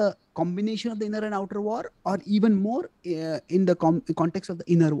either the combination of the inner and outer war, or even more in the context of the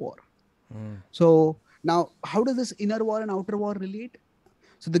inner war. So now, how does this inner war and outer war relate?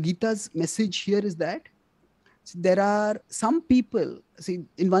 So the Gita's message here is that there are some people, see,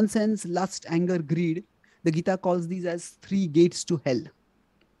 in one sense, lust, anger, greed, the Gita calls these as 3 gates to hell.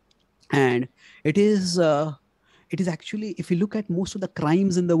 And it is actually, if you look at most of the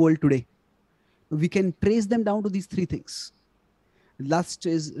crimes in the world today, we can trace them down to these 3 things. Lust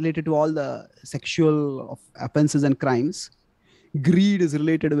is related to all the sexual offenses and crimes. Greed is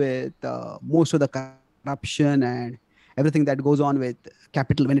related with most of the corruption and everything that goes on with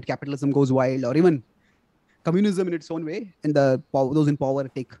capital, when capitalism goes wild, or even communism in its own way, and those in power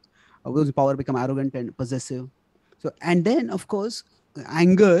become arrogant and possessive. So, and then of course,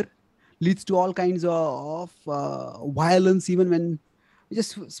 anger leads to all kinds of violence, even when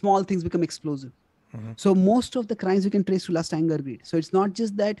just small things become explosive. So most of the crimes we can trace to lust, anger, greed. So it's not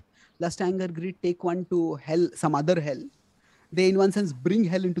just that lust, anger, greed take one to hell, some other hell. They in one sense bring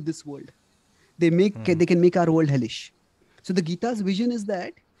hell into this world. They can make our world hellish. So the Gita's vision is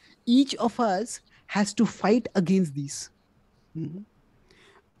that each of us has to fight against these.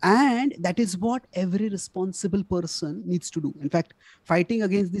 And that is what every responsible person needs to do. In fact, fighting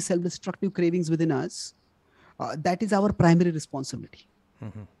against these self-destructive cravings within us, that is our primary responsibility.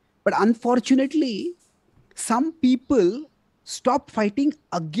 But unfortunately, some people stop fighting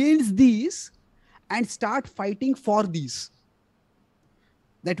against these and start fighting for these.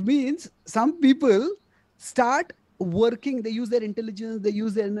 That means some people start working, they use their intelligence, they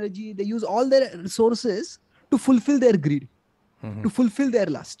use their energy, they use all their resources to fulfill their greed, to fulfill their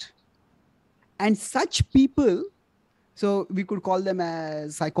lust. And such people, so we could call them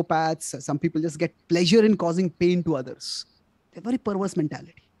as psychopaths. Some people just get pleasure in causing pain to others. They're very perverse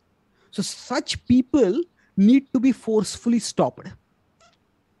mentality. So such people need to be forcefully stopped.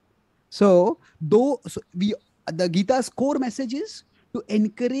 So the Gita's core message is to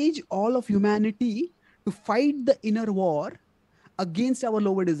encourage all of humanity to fight the inner war against our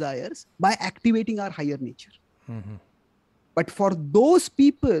lower desires by activating our higher nature. But for those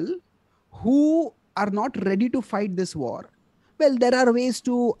people who are not ready to fight this war, well, there are ways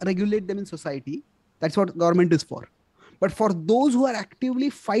to regulate them in society. That's what government is for. But for those who are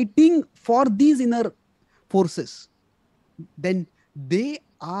actively fighting for these inner forces, then they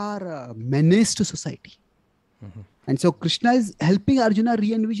are a menace to society. And so Krishna is helping Arjuna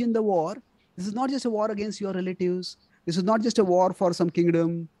re-envision the war. This is not just a war against your relatives. This is not just a war for some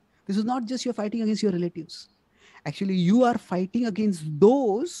kingdom. This is not just you're fighting against your relatives. Actually, you are fighting against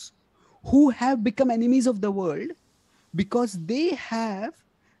those who have become enemies of the world because they have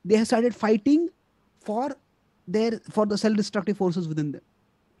started fighting for the self-destructive forces within them.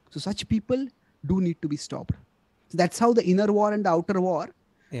 So such people do need to be stopped. So that's how the inner war and the outer war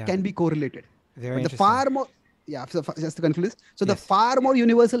can be correlated. Very but the far more, so just to conclude this. So the far more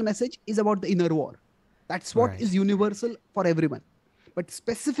universal message is about the inner war. That's what is universal for everyone. But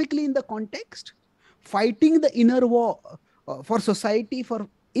specifically in the context, fighting the inner war for people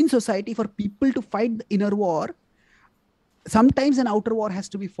to fight the inner war, sometimes an outer war has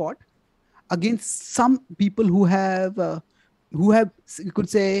to be fought against some people who have, you could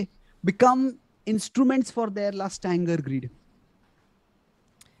say, become instruments for their lust, anger, greed.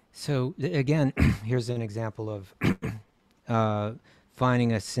 So again, here's an example of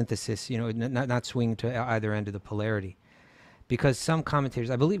finding a synthesis, not swinging to either end of the polarity. Because some commentators,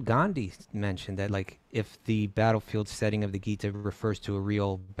 I believe Gandhi mentioned that, like, if the battlefield setting of the Gita refers to a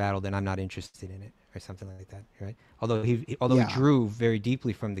real battle, then I'm not interested in it, or something like that, right? Although he drew very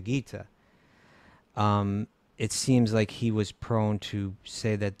deeply from the Gita, it seems like he was prone to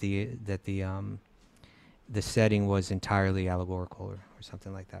say that the setting was entirely allegorical or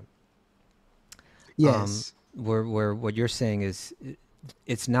something like that. Yes. Where what you're saying is,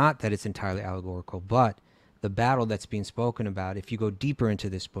 it's not that it's entirely allegorical, but the battle that's being spoken about, if you go deeper into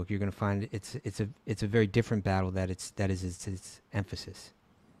this book, you're going to find it's a very different battle that is its emphasis.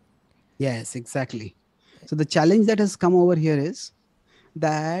 Yes, exactly. So the challenge that has come over here is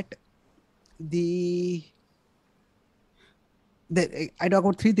that I talk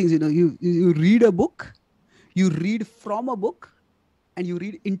about 3 things. You read a book, you read from a book, and you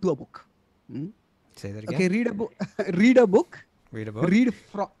read into a book. Say that again. Okay, read a book. Read a book. Read a book. Read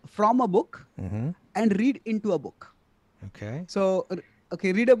from a book, and read into a book. Okay. So,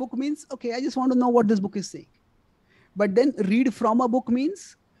 read a book means, I just want to know what this book is saying. But then read from a book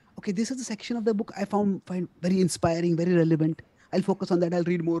means, this is the section of the book I find very inspiring, very relevant. I'll focus on that. I'll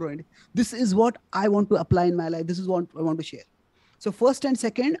read more on it. This is what I want to apply in my life. This is what I want to share. So first and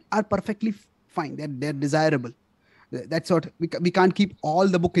second are perfectly fine. They're desirable. That's what we can't keep all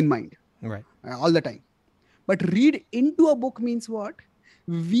the book in mind, Right. all the time. But read into a book means what?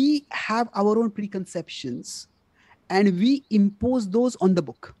 We have our own preconceptions and we impose those on the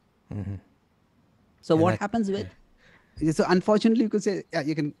book. Mm-hmm. So And what that- happens with? So unfortunately, you could say, yeah,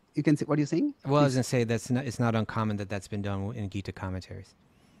 you can say what you're saying. Well, I was going to say it's not uncommon that's been done in Gita commentaries.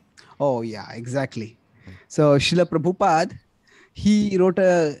 Oh yeah, exactly. So Srila Prabhupada, he wrote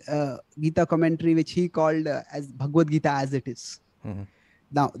a Gita commentary which he called as Bhagavad-gita as it is. Mm-hmm.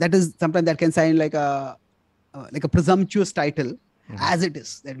 Now that is sometimes that can sound like a presumptuous title, Mhm. as it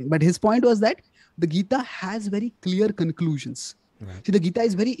is. But his point was that the Gita has very clear conclusions. Right. See, the Gita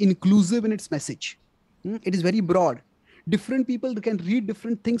is very inclusive in its message. It is very broad. Different people can read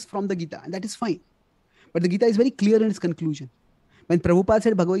different things from the Gita, and that is fine. But the Gita is very clear in its conclusion. When Prabhupada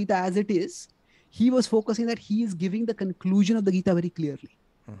said Bhagavad Gita as it is, he was focusing that he is giving the conclusion of the Gita very clearly.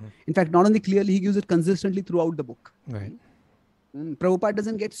 Mhm. In fact, not only clearly, he gives it consistently throughout the book. Right. Prabhupada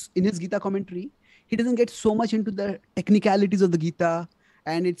doesn't get, in his Gita commentary, he doesn't get so much into the technicalities of the Gita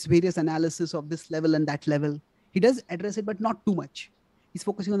and its various analysis of this level and that level. He does address it, but not too much. He's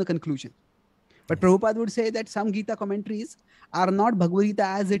focusing on the conclusion. But Prabhupada would say that some Gita commentaries are not Bhagavad Gita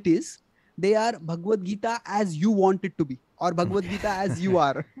as it is. They are Bhagavad Gita as you want it to be, or Bhagavad Gita as you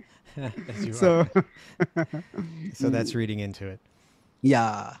are. As you So, are. So that's reading into it.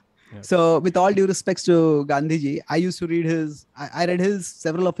 yeah. Yeah. So with all due respects to Gandhiji, I used to read I read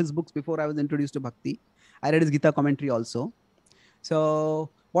several of his books before I was introduced to Bhakti. I read his Gita commentary also. So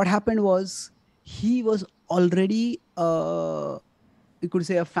what happened was he was already, you could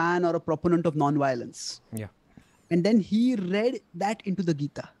say, a fan or a proponent of non-violence. Yeah. And then he read that into the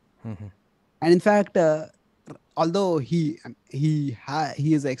Gita. Mm-hmm. And in fact, although he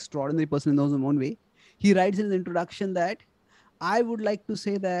is an extraordinary person in his own way, he writes in the introduction that I would like to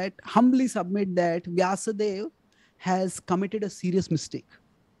say that, humbly submit that Vyasadeva has committed a serious mistake.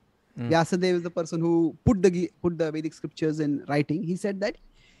 Vyasadeva is the person who put the Vedic scriptures in writing. He said that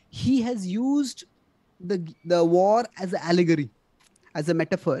he has used the war as an allegory, as a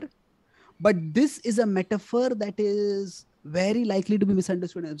metaphor. But this is a metaphor that is very likely to be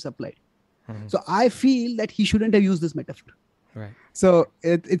misunderstood and misapplied. Mm-hmm. So I feel that he shouldn't have used this metaphor. Right. So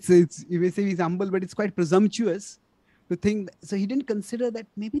it's you may say he's humble, but it's quite presumptuous to think. So he didn't consider that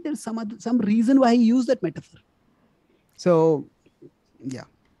maybe there's some reason why he used that metaphor. So yeah,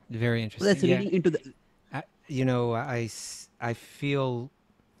 Very so interesting. that's Yeah. reading into the. I feel,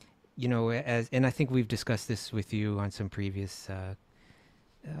 and I think we've discussed this with you on some previous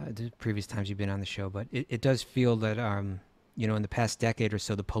the previous times you've been on the show, but it does feel that in the past decade or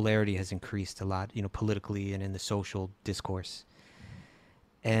so, the polarity has increased a lot, politically and in the social discourse.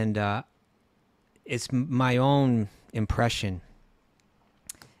 And it's my own impression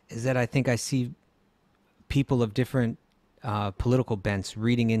is that I think I see people of different political bents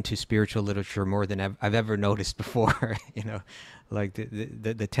reading into spiritual literature more than I've ever noticed before. Like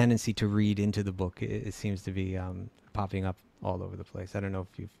the tendency to read into the book, it seems to be popping up all over the place. I don't know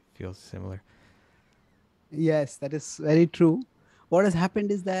if you feel similar. Yes, that is very true. What has happened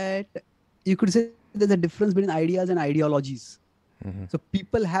is that you could say there's a difference between ideas and ideologies. Mm-hmm. So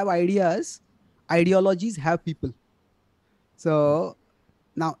people have ideas, ideologies have people. So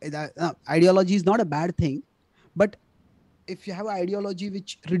now ideology is not a bad thing, but if you have an ideology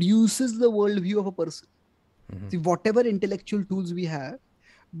which reduces the worldview of a person, Mm-hmm. see, whatever intellectual tools we have,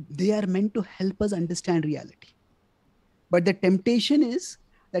 they are meant to help us understand reality. But the temptation is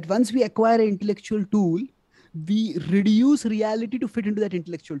that once we acquire an intellectual tool, we reduce reality to fit into that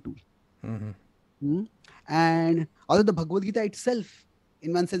intellectual tool. Mm-hmm. And although the Bhagavad Gita itself,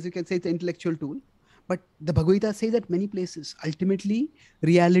 in one sense, you can say it's an intellectual tool, but the Bhagavad Gita says at many places, ultimately,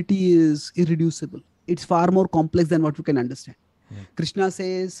 reality is irreducible. It's far more complex than what we can understand. Yeah. Krishna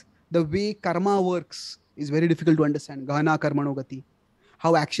says the way karma works is very difficult to understand. Gahana karmano gati.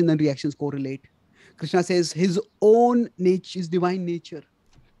 How action and reactions correlate. Krishna says his own nature, his divine nature,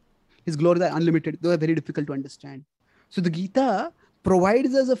 his glories are unlimited. They are very difficult to understand. So the Gita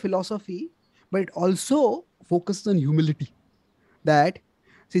provides us a philosophy, but it also focuses on humility. But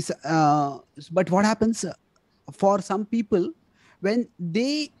what happens for some people when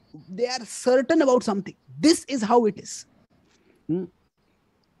they are certain about something? This is how it is.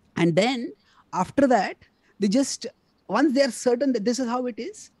 And then after that, once they are certain that this is how it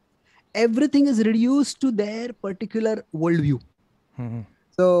is, everything is reduced to their particular worldview. Mm-hmm.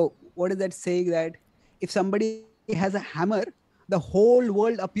 So what is that saying, that if somebody has a hammer, the whole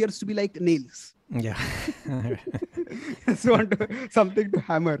world appears to be like nails. Yeah. Just want something to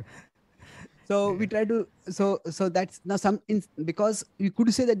hammer. So we try to, so that's now because you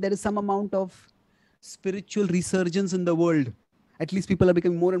could say that there is some amount of spiritual resurgence in the world. At least people are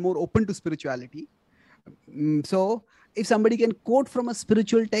becoming more and more open to spirituality. So if somebody can quote from a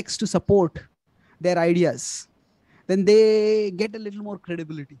spiritual text to support their ideas, then they get a little more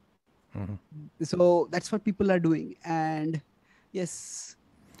credibility. So that's what people are doing. And yes,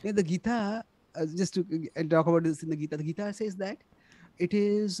 the Gita, just to talk about this in the Gita says that it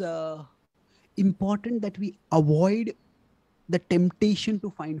is important that we avoid the temptation to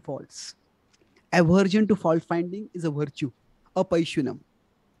find faults. Aversion to fault finding is a virtue, apaishunam.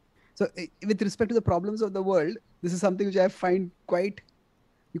 So with respect to the problems of the world, this is something which I find quite,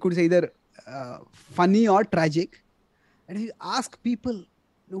 you could say, either funny or tragic. And if you ask people,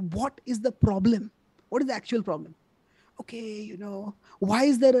 what is the problem? What is the actual problem? Okay, why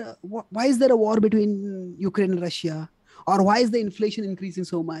is there a war between Ukraine and Russia? Or why is the inflation increasing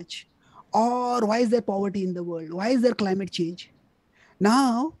so much? Or why is there poverty in the world? Why is there climate change?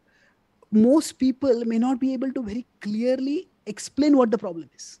 Now, most people may not be able to very clearly explain what the problem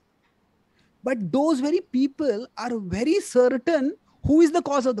is. But those very people are very certain who is the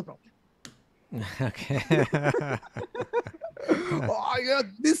cause of the problem. Okay. Oh, yeah,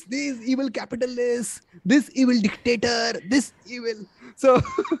 these evil capitalists, this evil dictator, this evil. So,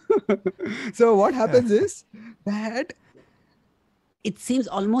 so what happens is that it seems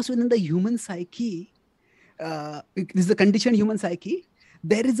almost within the human psyche, this is the conditioned human psyche,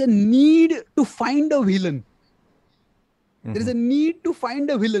 there is a need to find a villain. There is a need to find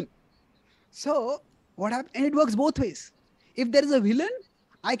a villain. So what happens? And it works both ways. If there is a villain,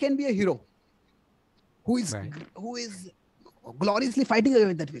 I can be a hero who is gloriously fighting away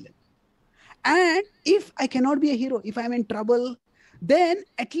with that villain. And if I cannot be a hero, if I'm in trouble, then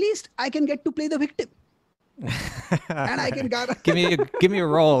at least I can get to play the victim. And I can give me a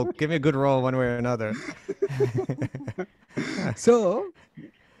role. Give me a good role one way or another. So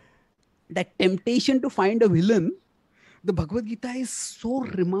that temptation to find a villain, the Bhagavad-gita is so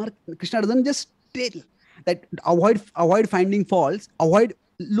remarkable. Krishna doesn't just tell that avoid finding faults, avoid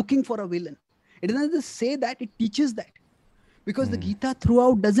looking for a villain. It doesn't just say that, it teaches that. Because the Gita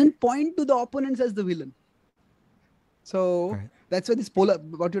throughout doesn't point to the opponents as the villain. So that's why this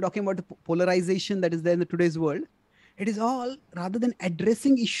what you're talking about, the polarization that is there in today's world, it is all, rather than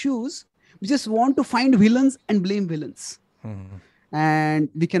addressing issues, we just want to find villains and blame villains. And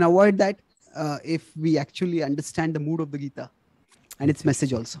we can avoid that if we actually understand the mood of the Gita and its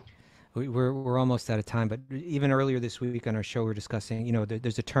message also. We're almost out of time, but even earlier this week on our show, we're discussing,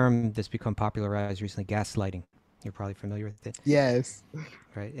 there's a term that's become popularized recently, gaslighting. You're probably familiar with it. Yes.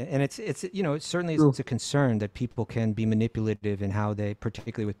 Right. And it's certainly it's a concern that people can be manipulative in how they,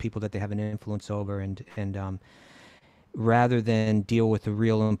 particularly with people that they have an influence over, and rather than deal with a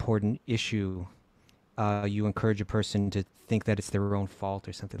real important issue, you encourage a person to think that it's their own fault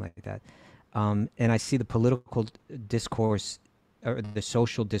or something like that. And I see the political discourse or the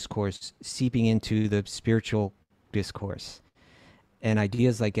social discourse seeping into the spiritual discourse, and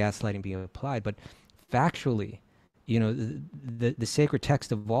ideas like gaslighting being applied. But factually, the sacred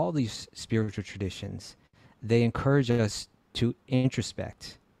text of all these spiritual traditions, they encourage us to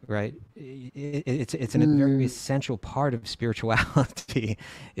introspect, right? It's a very essential part of spirituality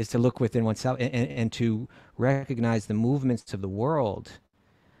is to look within oneself and to recognize the movements of the world,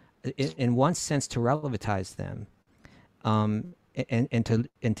 in one sense to relativize them,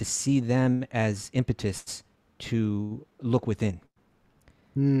 and to see them as impetus to look within.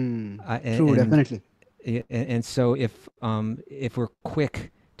 True, definitely. And so if we're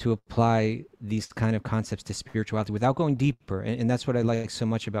quick to apply these kind of concepts to spirituality without going deeper, and that's what I like so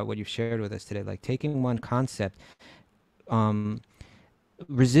much about what you've shared with us today, like taking one concept,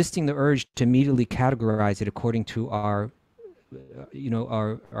 resisting the urge to immediately categorize it according to our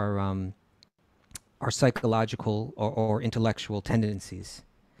psychological or intellectual tendencies,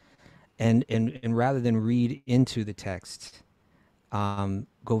 and rather than read into the text,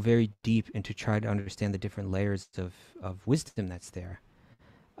 go very deep into try to understand the different layers of wisdom that's there.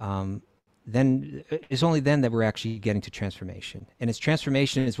 Then it's only then that we're actually getting to transformation, and its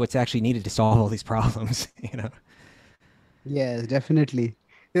transformation is what's actually needed to solve all these problems. Yes, definitely.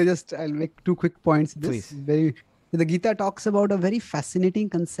 I'll make two quick points. Please. The Gita talks about a very fascinating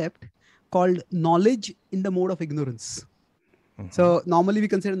concept called knowledge in the mode of ignorance. So normally we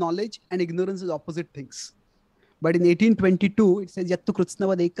consider knowledge and ignorance as opposite things. But in 1822, it says, Yattu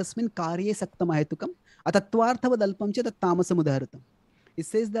krutsnavad ekasmin karye saktamahetukam atatvarthavad alpam cha tattamasam udharatam. It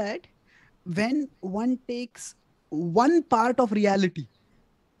says that when one takes one part of reality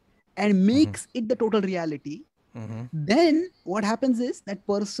and makes it the total reality, then what happens is that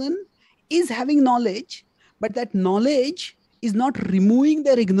person is having knowledge, but that knowledge is not removing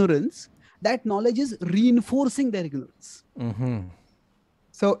their ignorance. That knowledge is reinforcing their ignorance.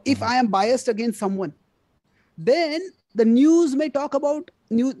 So if I am biased against someone, then the news may talk about,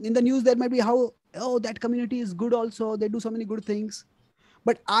 in the news there might be how, oh, that community is good also, they do so many good things.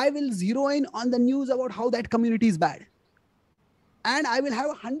 But I will zero in on the news about how that community is bad. And I will have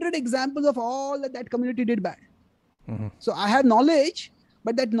 100 examples of all that community did bad. So I have knowledge,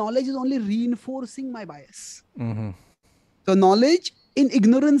 but that knowledge is only reinforcing my bias. So knowledge in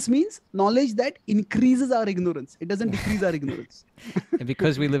ignorance means knowledge that increases our ignorance. It doesn't decrease our ignorance. And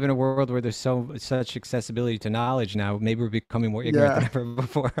because we live in a world where there's such accessibility to knowledge now, maybe we're becoming more ignorant than ever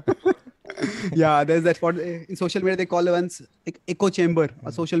before. Yeah, there's that what in social media they call once echo chamber,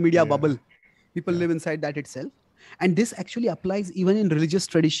 a social media bubble. People live inside that itself. And this actually applies even in religious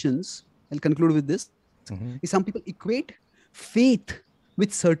traditions. I'll conclude with this. Some people equate faith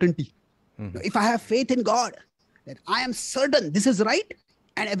with certainty. If I have faith in God, that I am certain this is right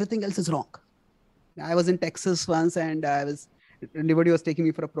and everything else is wrong. I was in Texas once, and everybody was taking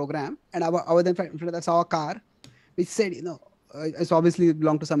me for a program, and I was then I saw a car which said, it's obviously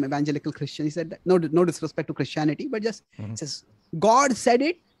belonged to some evangelical Christian. He said that, no disrespect to Christianity, but just says, God said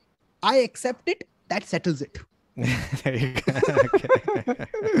it, I accept it, that settles it. There you go. Okay.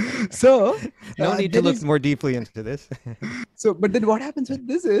 So no need to look more deeply into this. So, but then what happens with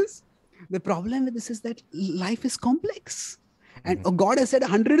this is, the problem with this is that life is complex, and God has said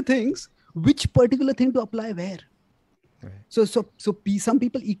 100 things. Which particular thing to apply where? Right. So some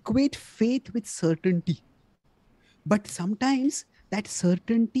people equate faith with certainty, but sometimes that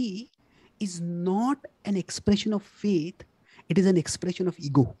certainty is not an expression of faith; it is an expression of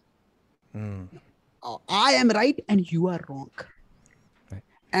ego. I am right and you are wrong. Right.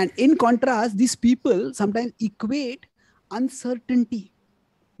 And in contrast, these people sometimes equate uncertainty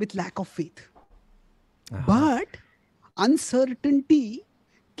with lack of faith. But uncertainty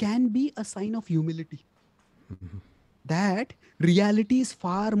can be a sign of humility. That reality is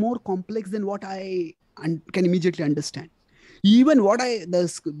far more complex than what I can immediately understand. Even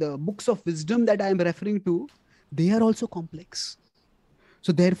the books of wisdom that I am referring to, they are also complex.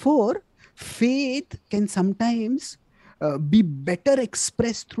 So therefore, faith can sometimes be better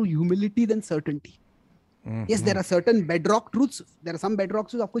expressed through humility than certainty. Yes, there are certain bedrock truths. There are some bedrock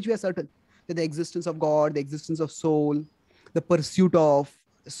truths of which we are certain. That the existence of God, the existence of soul, the pursuit of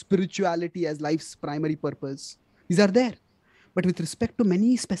spirituality as life's primary purpose. These are there. But with respect to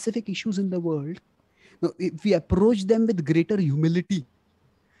many specific issues in the world, if we approach them with greater humility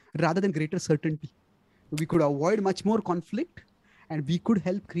rather than greater certainty, we could avoid much more conflict and we could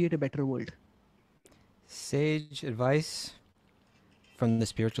help create a better world. Sage advice from the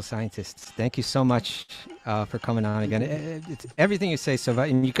spiritual scientists. Thank you so much for coming on again. It's everything you say so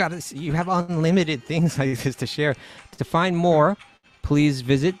valuable, and you have unlimited things like this to share. To find more, please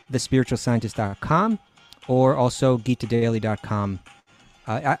visit thespiritualscientist.com or also gitadaily.com.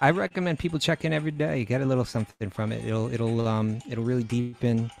 I recommend people check in every day. Get a little something from it. It'll really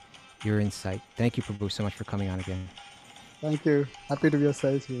deepen your insight. Thank you, Prabhu, so much for coming on again. Thank you. Happy to be your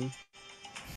side.